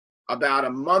about a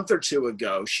month or two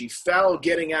ago. She fell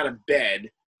getting out of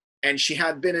bed, and she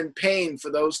had been in pain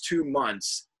for those 2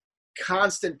 months,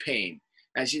 constant pain,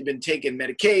 and she'd been taking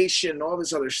medication, all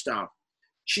this other stuff.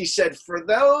 She said, for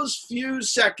those few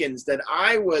seconds that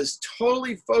I was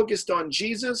totally focused on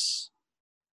Jesus,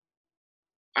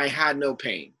 I had no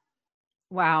pain.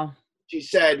 Wow. She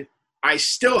said, I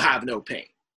still have no pain.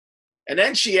 And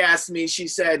then she asked me, she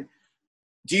said,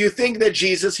 do you think that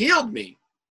Jesus healed me?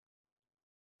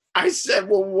 I said,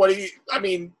 well, what do you, I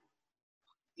mean,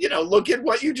 look at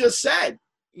what you just said.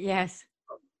 Yes.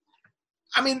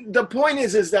 I mean, the point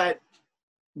is that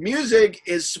music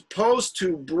is supposed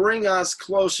to bring us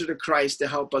closer to Christ, to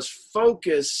help us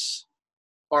focus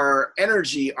our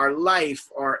energy, our life,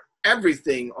 our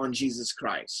everything on Jesus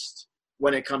Christ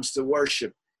when it comes to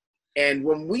worship. And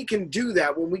when we can do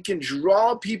that, when we can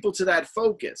draw people to that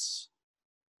focus,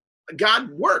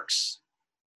 God works.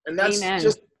 And that's Amen.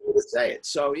 just the way to say it.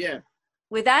 So, yeah.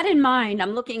 With that in mind,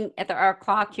 I'm looking at our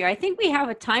clock here. I think we have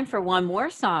a time for one more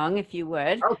song, if you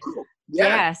would. Oh, cool.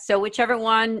 Yeah. So whichever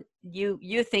one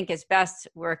you think is best,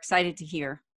 we're excited to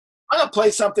hear. I'm going to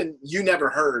play something you never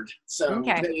heard. So,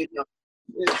 okay. You know,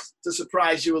 it's to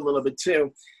surprise you a little bit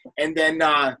too. And then,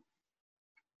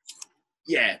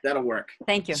 yeah, that'll work.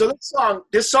 Thank you. So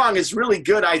this song is really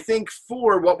good, I think,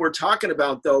 for what we're talking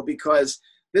about, though, because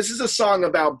this is a song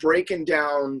about breaking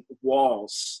down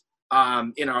walls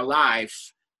in our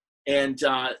life. And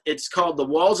it's called The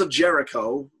Walls of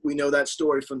Jericho. We know that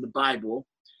story from the Bible.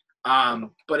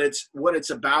 But what it's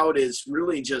about is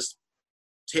really just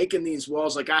taking these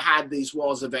walls. Like, I had these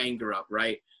walls of anger up,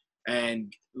 right?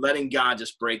 And letting God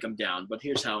just break them down. But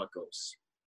here's how it goes.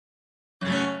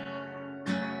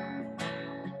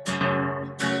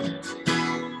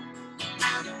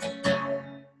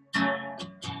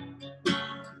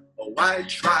 Oh, I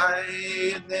try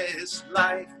in this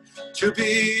life to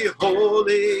be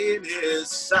holy in His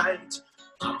sight.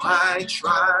 Oh, I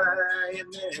try in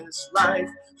this life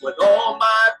with all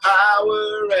my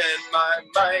power and my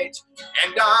might.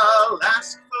 And I'll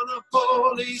ask for the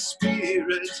Holy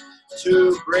Spirit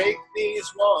to break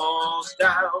these walls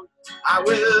down. I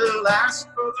will ask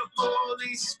for the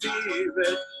Holy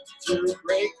Spirit to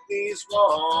break these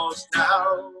walls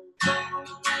down.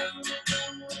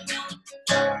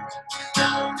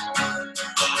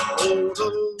 Oh, the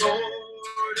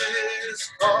Lord is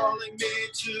calling me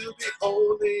to be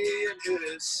holy in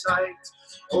His sight.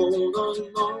 Oh,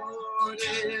 the Lord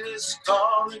is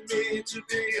calling me to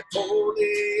be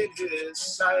holy in His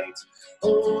sight.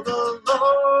 Oh, the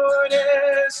Lord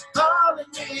is calling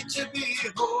me to be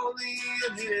holy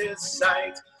in His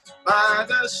sight. By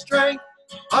the strength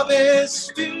of His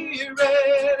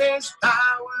Spirit, His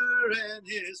power and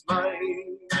His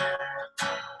might.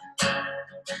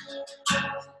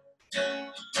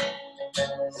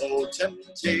 Oh,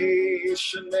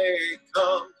 temptation may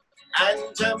come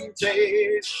and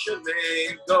temptation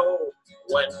may go.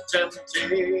 When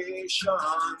temptation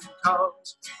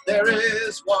comes, there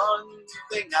is one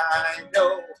thing I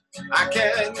know. I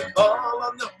can call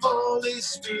on the Holy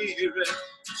Spirit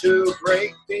to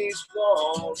break these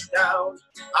walls down.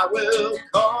 I will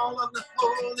call on the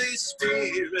Holy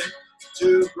Spirit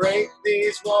to break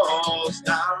these walls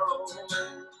down.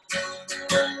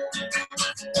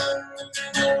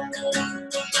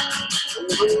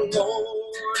 The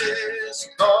Lord is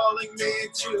calling me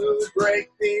to break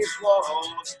these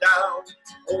walls down.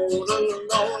 Oh, the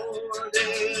Lord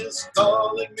is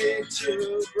calling me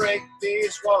to break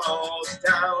these walls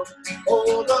down.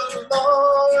 Oh, the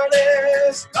Lord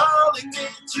is calling me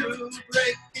to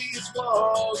break these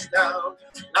walls down.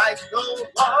 Like the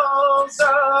walls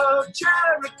of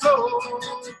Jericho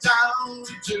down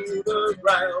to the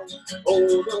ground.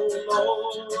 Oh, the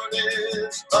Lord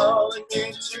is calling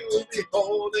me to be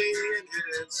holy in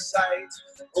His sight.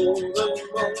 Oh, the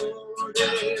Lord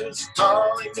is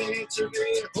calling me to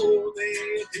be holy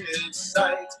in His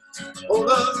sight. Oh,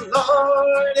 the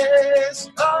Lord is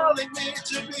calling me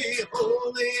to be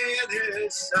holy in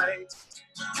His sight.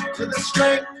 To the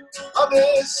strength of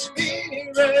His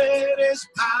Spirit, His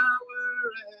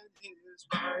power and His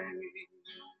might.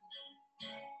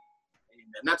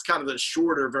 And that's kind of the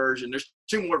shorter version. There's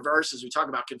two more verses. We talk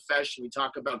about confession. We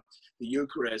talk about the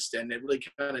Eucharist. And it really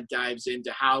kind of dives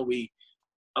into how we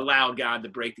allow God to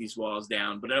break these walls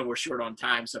down. But I know we're short on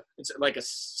time, so it's like a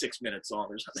 6-minute song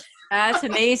or something. That's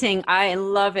amazing. I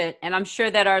love it. And I'm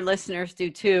sure that our listeners do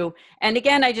too. And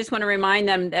again, I just want to remind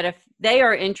them that if they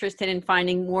are interested in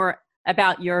finding more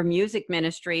about your music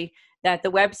ministry, that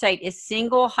the website is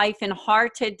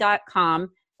single-hearted.com.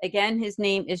 Again, his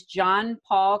name is John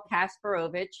Paul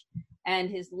Kasperovich, and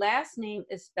his last name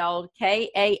is spelled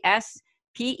Kasperowicz.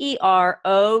 He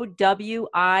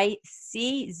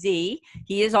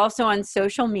is also on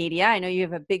social media. I know you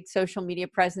have a big social media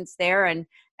presence there, and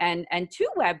 2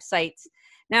 websites.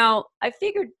 Now, I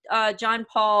figured, John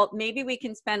Paul, maybe we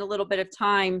can spend a little bit of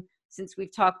time, since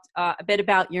we've talked a bit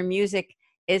about your music,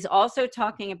 is also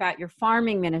talking about your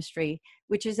farming ministry,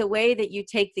 which is a way that you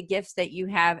take the gifts that you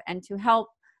have and to help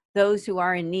those who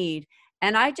are in need.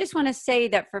 And I just want to say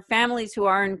that for families who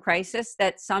are in crisis,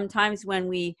 that sometimes when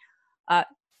we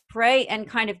pray and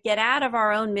kind of get out of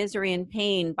our own misery and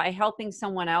pain by helping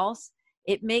someone else,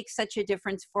 it makes such a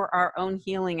difference for our own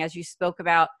healing, as you spoke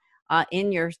about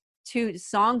in your 2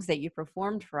 songs that you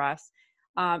performed for us.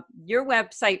 Your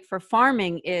website for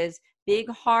farming is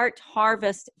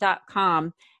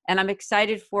bigheartharvest.com, and I'm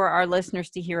excited for our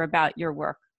listeners to hear about your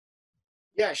work.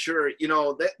 Yeah, sure.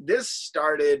 This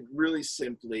started really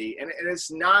simply, and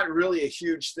it's not really a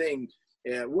huge thing.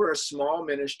 We're a small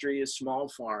ministry, a small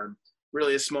farm,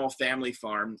 really a small family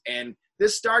farm. And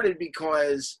this started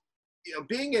because,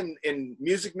 being in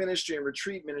music ministry and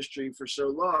retreat ministry for so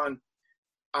long,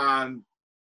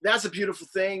 that's a beautiful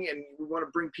thing. And we want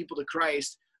to bring people to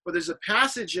Christ. But there's a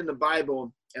passage in the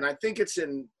Bible, and I think it's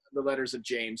in the letters of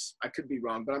James. I could be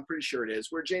wrong, but I'm pretty sure it is,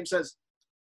 where James says,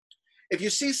 if you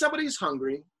see somebody's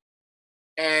hungry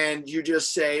and you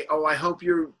just say, oh, I hope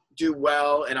you do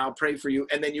well and I'll pray for you,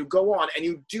 and then you go on and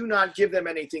you do not give them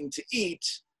anything to eat,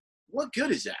 what good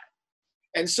is that?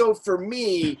 And so for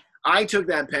me, I took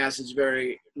that passage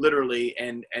very literally,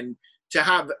 and to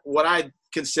have what I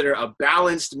consider a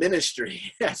balanced ministry.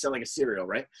 I sound like a cereal,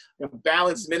 right? A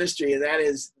balanced ministry, and that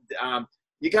is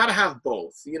you got to have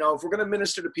both. If we're going to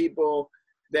minister to people,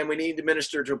 then we need to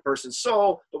minister to a person's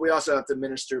soul, but we also have to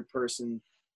minister to a person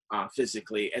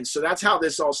physically. And so that's how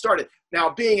this all started. Now,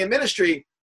 being in ministry,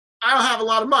 I don't have a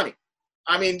lot of money.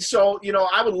 I mean, so,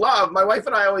 I would love, my wife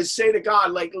and I always say to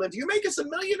God, like, if you make us a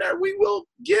millionaire, we will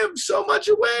give so much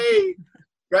away,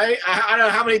 right? I don't know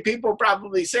how many people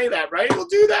probably say that, right? We'll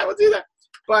do that.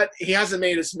 But he hasn't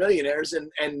made us millionaires,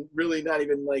 and really not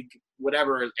even like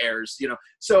whatever heirs,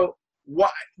 So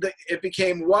it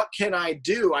became, what can I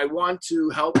do? I want to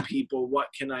help people.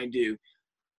 What can I do?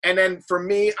 And then for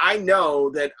me, I know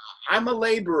that I'm a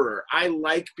laborer. I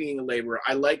like being a laborer.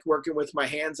 I like working with my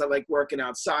hands. I like working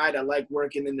outside. I like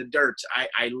working in the dirt.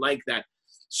 I like that.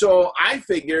 So I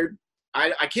figured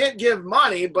I can't give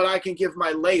money, but I can give my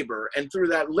labor. And through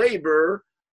that labor,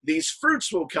 these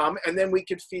fruits will come, and then we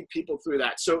could feed people through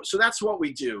that. So that's what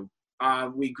we do.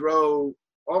 We grow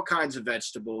all kinds of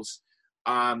vegetables.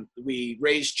 We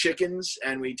raise chickens,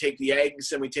 and we take the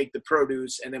eggs and we take the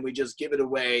produce, and then we just give it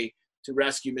away to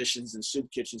rescue missions and soup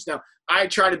kitchens. Now, I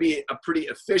try to be a pretty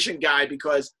efficient guy,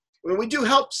 because when we do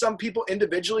help some people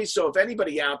individually, so if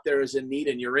anybody out there is in need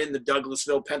and you're in the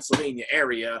Douglasville, Pennsylvania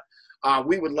area,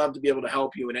 we would love to be able to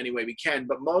help you in any way we can.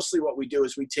 But mostly what we do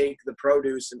is we take the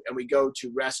produce and we go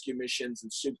to rescue missions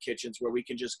and soup kitchens where we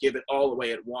can just give it all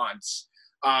away at once.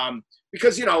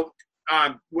 Because,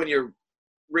 when you're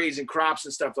raising crops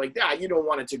and stuff like that, you don't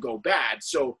want it to go bad.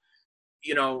 So,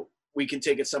 we can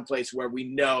take it someplace where we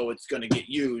know it's going to get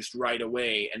used right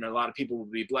away, and a lot of people will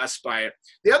be blessed by it.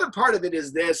 The other part of it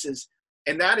is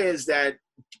that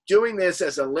doing this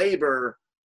as a labor,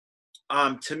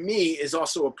 to me, is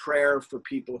also a prayer for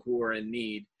people who are in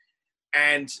need.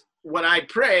 And when I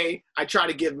pray, I try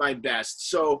to give my best.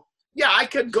 So yeah, I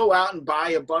could go out and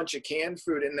buy a bunch of canned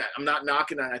food, and I'm not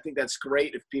knocking on it. I think that's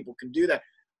great if people can do that.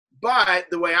 But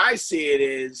the way I see it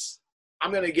is,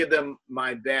 I'm going to give them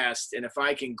my best. And if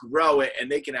I can grow it, and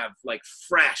they can have like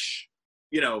fresh,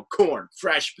 corn,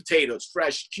 fresh potatoes,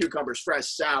 fresh cucumbers, fresh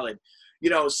salad,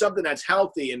 something that's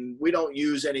healthy, and we don't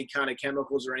use any kind of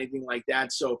chemicals or anything like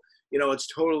that. So, it's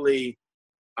totally,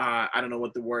 I don't know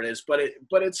what the word is, but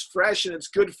it's fresh and it's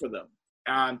good for them.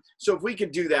 So if we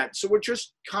could do that, so we're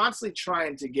just constantly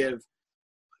trying to give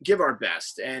our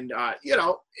best. And,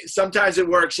 sometimes it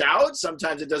works out,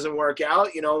 sometimes it doesn't work out,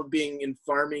 being in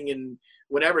farming and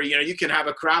whatever, you can have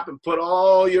a crop and put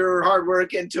all your hard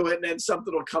work into it, and then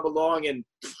something will come along and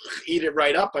eat it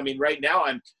right up. I mean, right now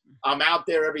I'm out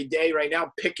there every day right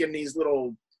now picking these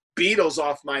little beetles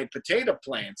off my potato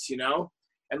plants,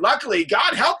 and luckily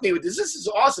God helped me with this. This is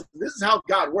awesome. This is how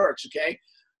God works. Okay.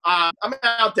 I'm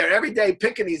out there every day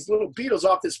picking these little beetles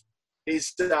off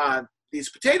these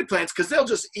potato plants, because they'll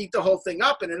just eat the whole thing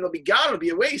up, and then it'll be gone. It'll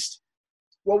be a waste.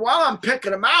 Well, while I'm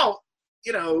picking them out,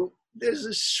 there's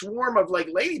a swarm of like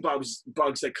bugs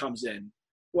that comes in.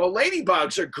 Well,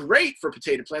 ladybugs are great for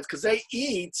potato plants because they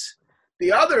eat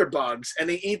the other bugs, and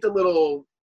they eat the little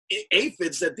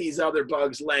aphids that these other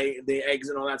bugs lay, the eggs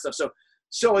and all that stuff.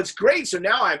 So it's great. So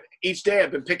now each day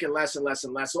I've been picking less and less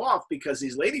and less off, because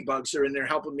these ladybugs are in there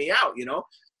helping me out,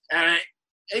 and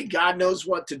hey, God knows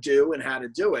what to do and how to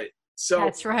do it. So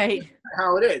that's right.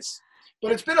 How it is.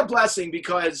 But it's been a blessing,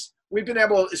 because we've been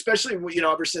able, especially,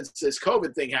 ever since this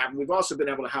COVID thing happened, we've also been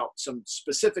able to help some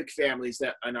specific families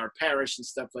that in our parish and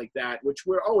stuff like that, which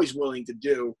we're always willing to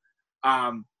do.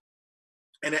 And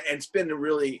it's been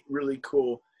really, really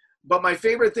cool. But my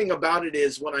favorite thing about it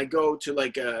is when I go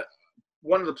to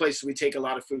one of the places we take a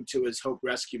lot of food to is Hope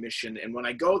Rescue Mission. And when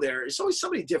I go there, it's always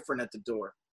somebody different at the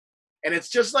door. And it's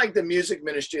just like the music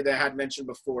ministry that I had mentioned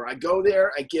before. I go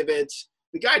there, I give it,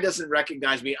 the guy doesn't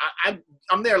recognize me.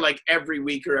 I'm there like every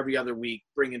week or every other week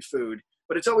bringing food,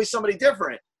 but it's always somebody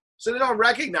different. So they don't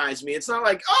recognize me. It's not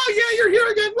like, oh yeah, you're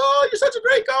here again. Oh, you're such a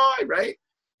great guy, right?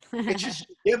 It's just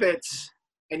you give it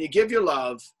and you give your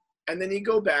love, and then you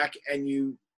go back and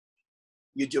you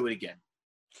do it again.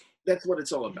 That's what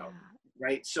it's all about,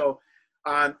 right? So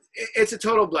it's a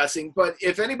total blessing. But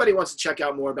if anybody wants to check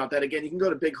out more about that, again, you can go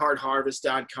to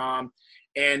bigheartharvest.com.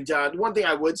 And the one thing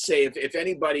I would say, if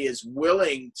anybody is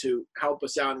willing to help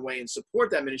us out in a way and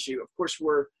support that ministry, of course,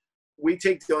 we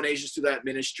take donations through that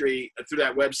ministry, through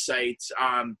that website.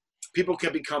 People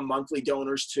can become monthly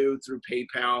donors too through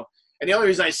PayPal. And the only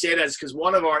reason I say that is because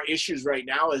one of our issues right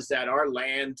now is that our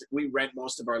land, we rent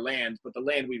most of our land, but the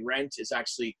land we rent is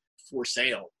actually for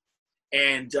sale.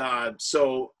 And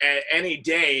so at any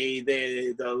day,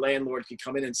 the landlord can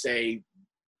come in and say,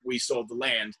 we sold the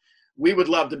land. We would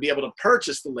love to be able to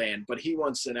purchase the land, but he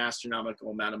wants an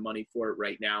astronomical amount of money for it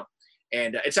right now.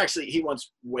 And it's actually, he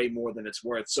wants way more than it's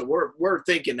worth. So we're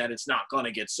thinking that it's not going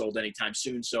to get sold anytime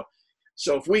soon. So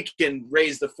if we can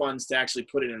raise the funds to actually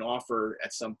put in an offer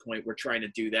at some point, we're trying to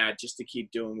do that just to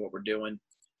keep doing what we're doing.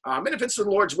 And if it's the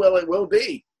Lord's will, it will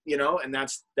be, and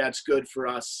that's good for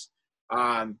us.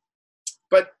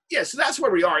 But yeah, so that's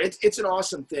where we are. It's an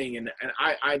awesome thing. And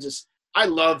I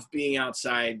love being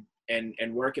outside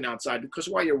and working outside, because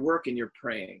while you're working, you're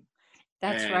praying.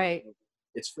 That's right.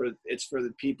 It's for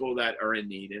the people that are in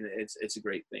need, and it's a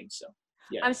great thing. So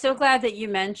yeah. I'm so glad that you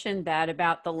mentioned that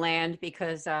about the land,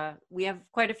 because we have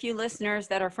quite a few listeners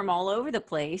that are from all over the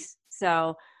place.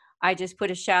 So I just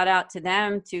put a shout out to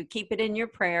them to keep it in your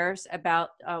prayers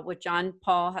about what John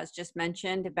Paul has just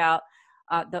mentioned about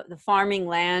the farming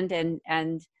land and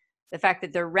the fact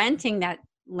that they're renting that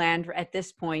land at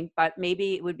this point, but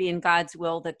maybe it would be in God's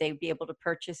will that they'd be able to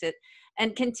purchase it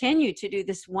and continue to do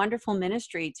this wonderful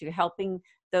ministry to helping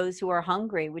those who are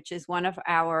hungry, which is one of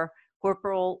our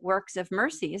corporal works of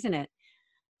mercy, isn't it?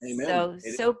 Amen.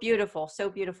 So beautiful, so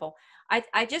beautiful.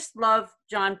 I just love,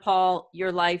 John Paul,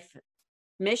 your life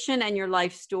mission and your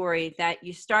life story, that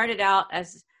you started out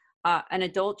as an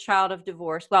adult child of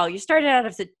divorce. Well, you started out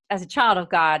as a child of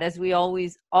God, as we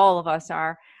always, all of us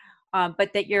are.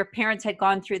 But that your parents had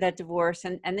gone through that divorce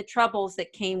and the troubles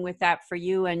that came with that for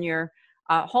you and your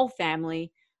whole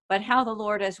family, but how the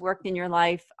Lord has worked in your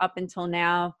life up until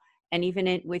now, and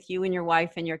even with you and your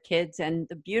wife and your kids, and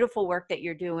the beautiful work that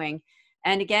you're doing.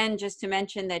 And again, just to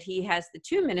mention that he has the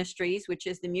two ministries, which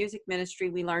is the music ministry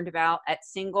we learned about at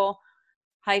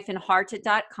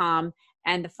single-hearted.com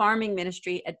and the farming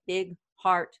ministry at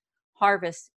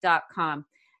bigheartharvest.com.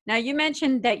 Now, you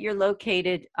mentioned that you're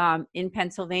located in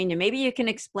Pennsylvania. Maybe you can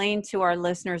explain to our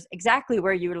listeners exactly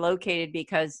where you're located,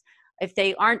 because if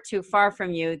they aren't too far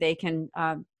from you, they can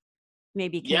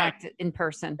maybe connect in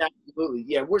person. Absolutely.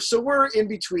 Yeah. We're in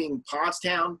between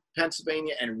Pottstown,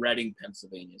 Pennsylvania, and Reading,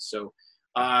 Pennsylvania. So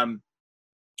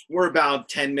we're about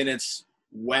 10 minutes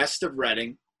west of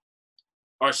Reading,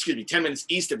 10 minutes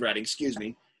east of Reading,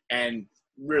 and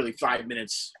really 5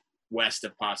 minutes west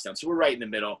of Pottstown. So we're right in the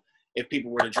middle. If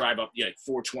people were to drive up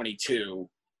 422,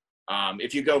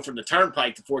 if you go from the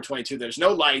turnpike to 422, there's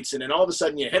no lights, and then all of a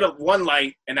sudden you hit up one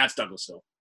light, and that's Douglasville.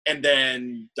 And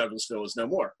then Douglasville is no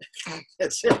more.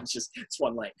 That's it. It's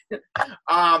one light.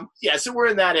 So we're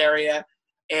in that area,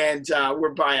 and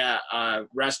we're by a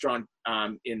restaurant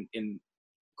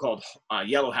called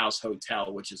Yellow House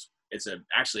Hotel, which is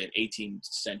actually an 18th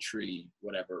century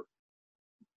whatever,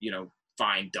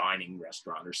 fine dining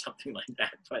restaurant or something like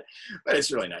that, but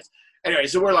it's really nice. Anyway,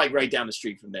 so we're like right down the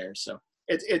street from there, so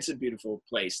it's a beautiful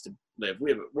place to live.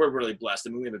 We're really blessed.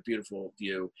 I mean, we have a beautiful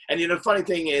view. And the funny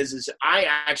thing is I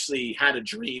actually had a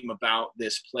dream about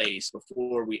this place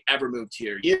before we ever moved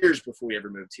here, years before we ever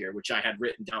moved here, which I had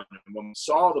written down. And when we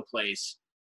saw the place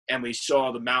and we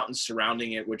saw the mountains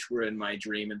surrounding it, which were in my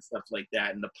dream and stuff like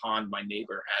that, and the pond my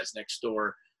neighbor has next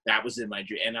door, that was in my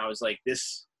dream. And I was like,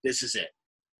 this is it.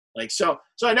 So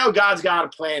I know God's got a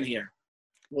plan here.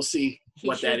 We'll see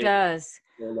what that is. He does.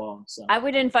 Go along, so. I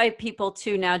would invite people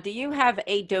to now. Do you have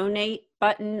a donate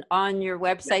button on your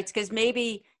websites? Because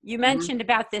maybe you mentioned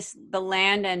about the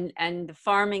land and the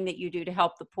farming that you do to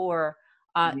help the poor.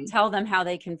 Tell them how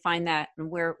they can find that, and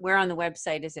where on the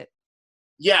website is it?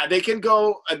 Yeah, they can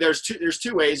go. There's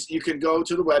two ways. You can go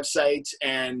to the website,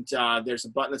 and there's a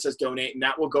button that says donate, and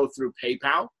that will go through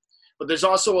PayPal. But there's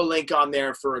also a link on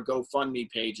there for a GoFundMe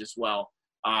page as well.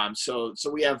 So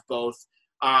we have both.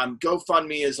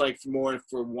 GoFundMe is more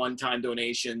for one-time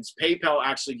donations. PayPal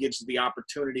actually gives you the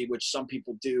opportunity, which some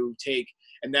people do take,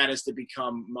 and that is to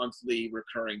become monthly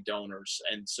recurring donors.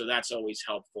 And so that's always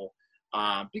helpful.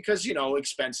 because,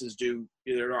 expenses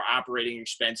there are operating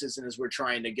expenses. And as we're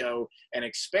trying to go and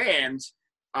expand,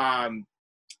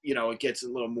 it gets a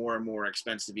little more and more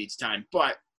expensive each time.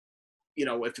 But,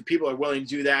 if the people are willing to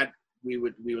do that, we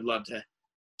would love to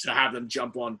have them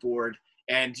jump on board.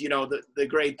 And, the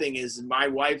great thing is my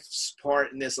wife's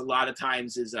part in this a lot of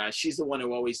times is she's the one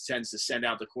who always tends to send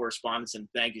out the correspondence and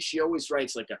thank you. She always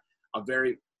writes like a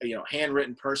very,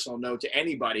 handwritten personal note to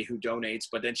anybody who donates.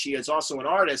 But then she is also an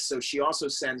artist. So she also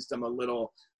sends them a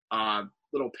little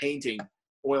painting,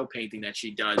 oil painting that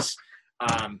she does.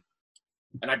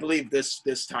 And I believe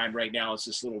this time right now it's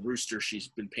this little rooster she's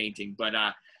been painting. But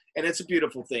and it's a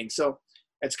beautiful thing. So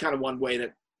it's kind of one way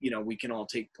that, we can all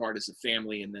take part as a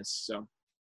family in this. So.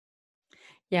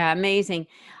 Yeah, amazing.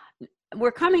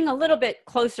 We're coming a little bit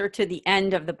closer to the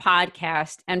end of the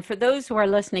podcast. And for those who are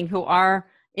listening who are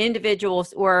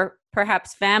individuals or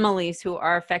perhaps families who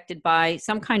are affected by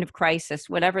some kind of crisis,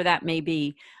 whatever that may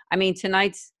be. I mean,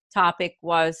 tonight's topic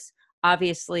was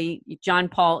obviously John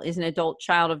Paul is an adult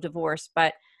child of divorce,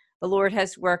 but the Lord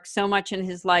has worked so much in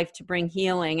his life to bring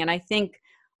healing. And I think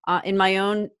in my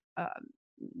own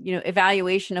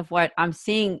evaluation of what I'm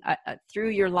seeing through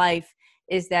your life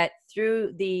is that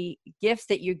through the gifts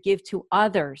that you give to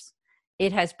others,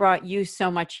 it has brought you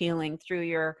so much healing through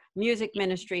your music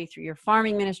ministry, through your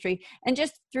farming ministry, and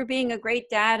just through being a great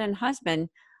dad and husband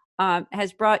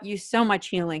has brought you so much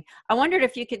healing. I wondered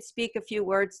if you could speak a few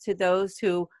words to those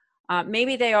who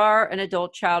maybe they are an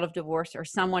adult child of divorce or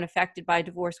someone affected by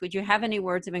divorce. Would you have any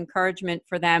words of encouragement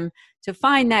for them to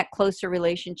find that closer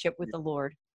relationship with the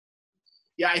Lord?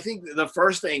 Yeah, I think the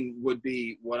first thing would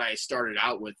be what I started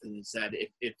out with, and is that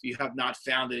if you have not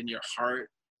found it in your heart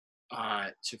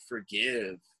to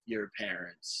forgive your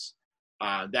parents,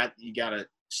 that you got to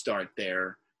start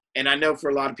there. And I know for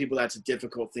a lot of people that's a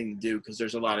difficult thing to do because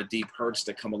there's a lot of deep hurts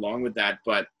that come along with that.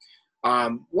 But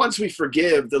once we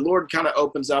forgive, the Lord kind of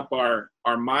opens up our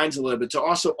minds a little bit to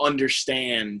also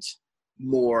understand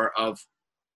more of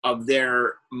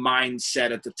their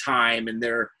mindset at the time and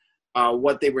their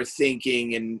what they were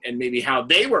thinking and maybe how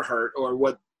they were hurt or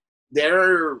what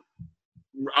their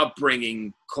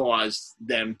upbringing caused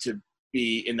them to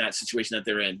be in that situation that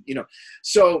they're in.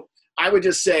 So I would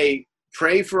just say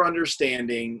pray for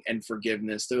understanding and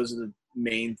forgiveness. Those are the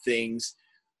main things.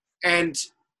 And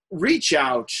reach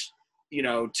out,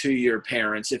 to your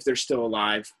parents if they're still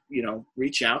alive.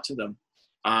 Reach out to them.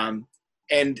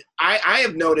 And I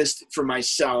have noticed for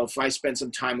myself, I spent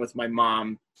some time with my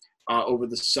mom over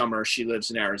the summer. She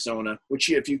lives in Arizona,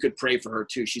 which if you could pray for her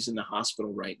too. She's in the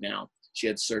hospital right now. She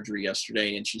had surgery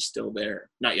yesterday and she's still there.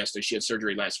 Not yesterday, she had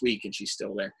surgery last week and she's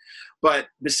still there. But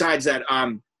besides that,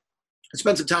 I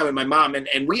spent some time with my mom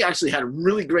and we actually had a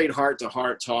really great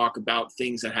heart-to-heart talk about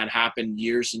things that had happened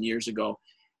years and years ago.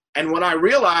 And what I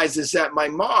realized is that my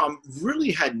mom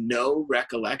really had no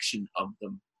recollection of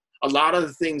them. A lot of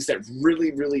the things that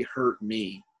really, really hurt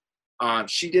me,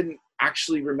 she didn't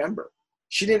actually remember.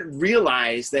 She didn't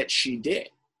realize that she did.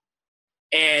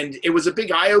 And it was a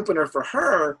big eye-opener for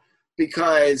her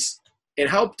because it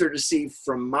helped her to see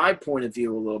from my point of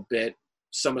view a little bit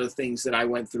some of the things that I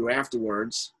went through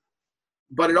afterwards.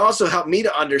 But it also helped me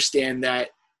to understand that,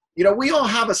 we all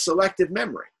have a selective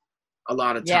memory a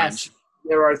lot of times. Yes.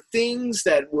 There are things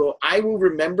that I will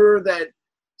remember that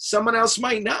someone else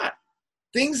might not.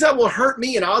 Things that will hurt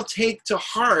me and I'll take to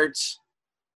heart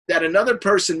that another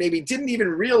person maybe didn't even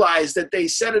realize that they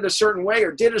said it a certain way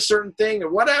or did a certain thing or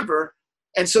whatever.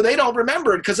 And so they don't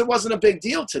remember it because it wasn't a big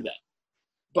deal to them.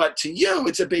 But to you,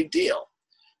 it's a big deal.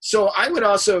 So I would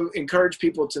also encourage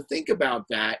people to think about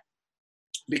that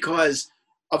because,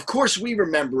 of course, we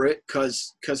remember it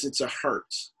because it's a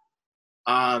hurt.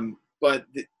 But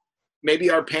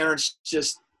maybe our parents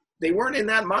they weren't in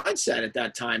that mindset at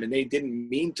that time and they didn't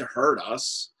mean to hurt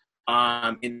us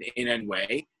in any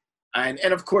way. And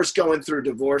of course, going through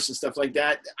divorce and stuff like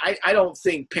that, I don't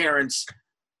think parents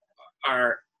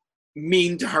are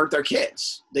mean to hurt their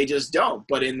kids. They just don't.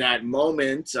 But in that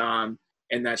moment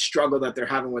and that struggle that they're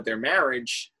having with their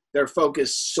marriage, they're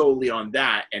focused solely on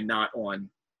that and not on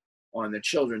the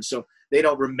children. So they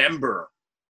don't remember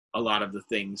a lot of the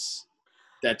things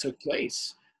that took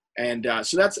place. And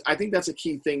so I think that's a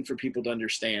key thing for people to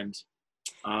understand.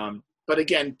 But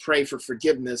again, pray for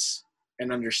forgiveness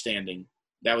and understanding.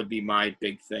 That would be my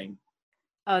big thing.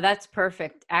 Oh, that's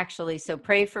perfect, actually. So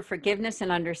pray for forgiveness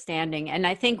and understanding. And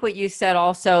I think what you said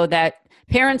also, that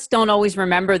parents don't always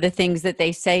remember the things that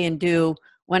they say and do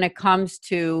when it comes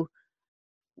to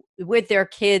with their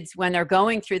kids, when they're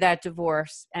going through that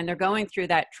divorce and they're going through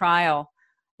that trial.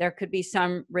 There could be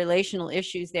some relational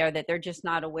issues there that they're just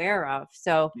not aware of.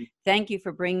 So thank you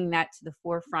for bringing that to the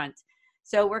forefront.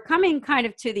 So we're coming kind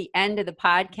of to the end of the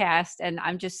podcast, and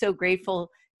I'm just so grateful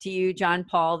to you, John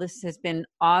Paul. This has been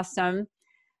awesome.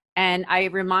 And I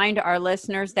remind our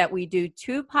listeners that we do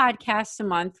 2 podcasts a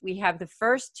month. We have the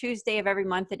first Tuesday of every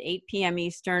month at 8 p.m.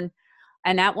 Eastern,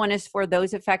 and that one is for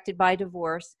those affected by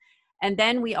divorce. And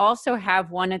then we also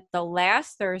have one at the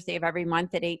last Thursday of every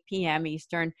month at 8 p.m.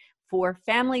 Eastern for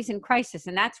families in crisis.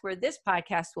 And that's where this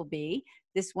podcast will be.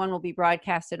 This one will be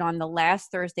broadcasted on the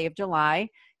last Thursday of July.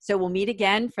 So we'll meet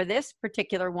again for this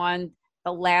particular one,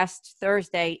 the last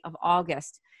Thursday of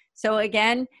August. So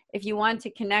again, if you want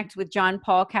to connect with John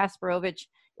Paul Kasparovich,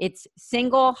 it's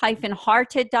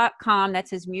single-hearted.com. That's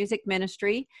his music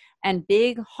ministry. And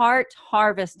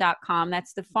bigheartharvest.com.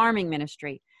 That's the farming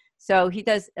ministry. So he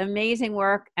does amazing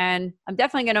work. And I'm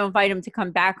definitely going to invite him to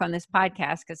come back on this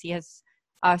podcast because he has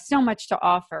so much to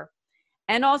offer.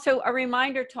 And also a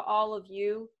reminder to all of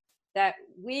you that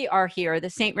we are here, the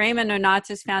St. Raymond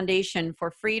Nonnatus Foundation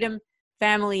for Freedom,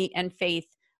 Family, and Faith.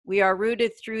 We are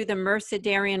rooted through the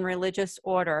Mercedarian Religious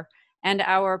Order, and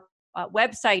our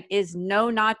website is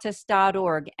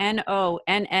nonnatus.org,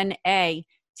 Nonnatus.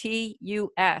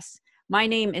 My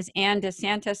name is Ann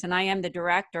DeSantis, and I am the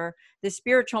director. The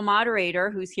spiritual moderator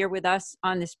who's here with us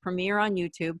on this premiere on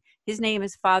YouTube, his name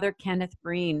is Father Kenneth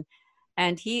Breen,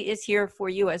 and he is here for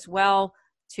you as well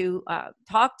to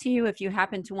talk to you if you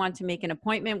happen to want to make an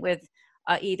appointment with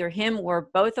either him or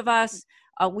both of us.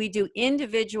 We do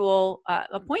individual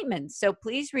appointments, so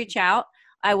please reach out.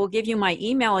 I will give you my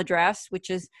email address,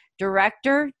 which is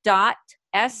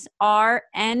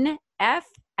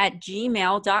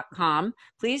director.srnf@gmail.com.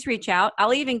 Please reach out.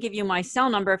 I'll even give you my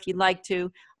cell number if you'd like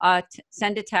to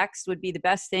send a text would be the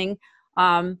best thing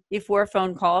before a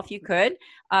phone call if you could.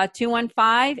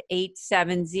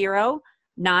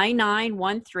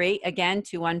 215-870-9913. Again,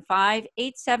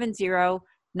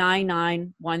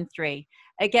 215-870-9913.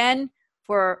 Again,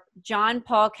 for John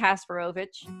Paul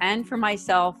Kasparovich and for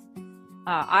myself,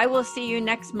 I will see you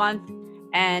next month.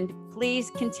 And please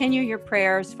continue your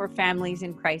prayers for families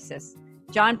in crisis.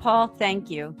 John Paul, thank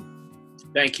you.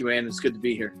 Thank you, Ann. It's good to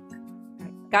be here.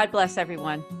 God bless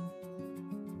everyone.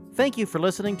 Thank you for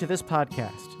listening to this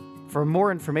podcast. For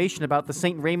more information about the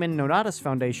St. Raymond Nonnatus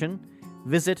Foundation,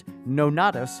 visit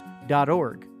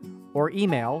nonnatus.org or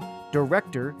email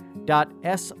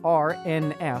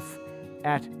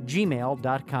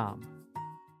director.srnf@gmail.com.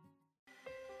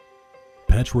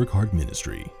 Patchwork Heart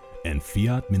Ministry and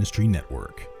Fiat Ministry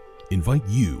Network invite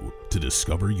you to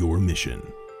discover your mission.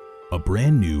 A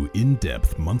brand new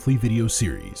in-depth monthly video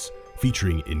series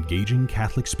featuring engaging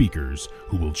Catholic speakers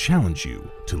who will challenge you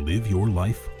to live your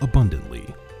life abundantly.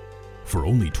 For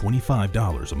only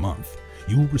 $25 a month,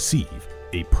 you will receive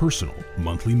a personal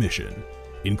monthly mission,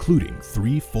 including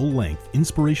 3 full-length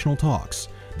inspirational talks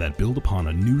that build upon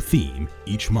a new theme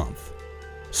each month.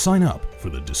 Sign up for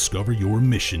the Discover Your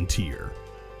Mission tier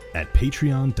at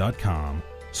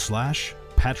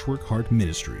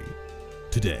patreon.com/patchworkheartministry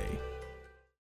today.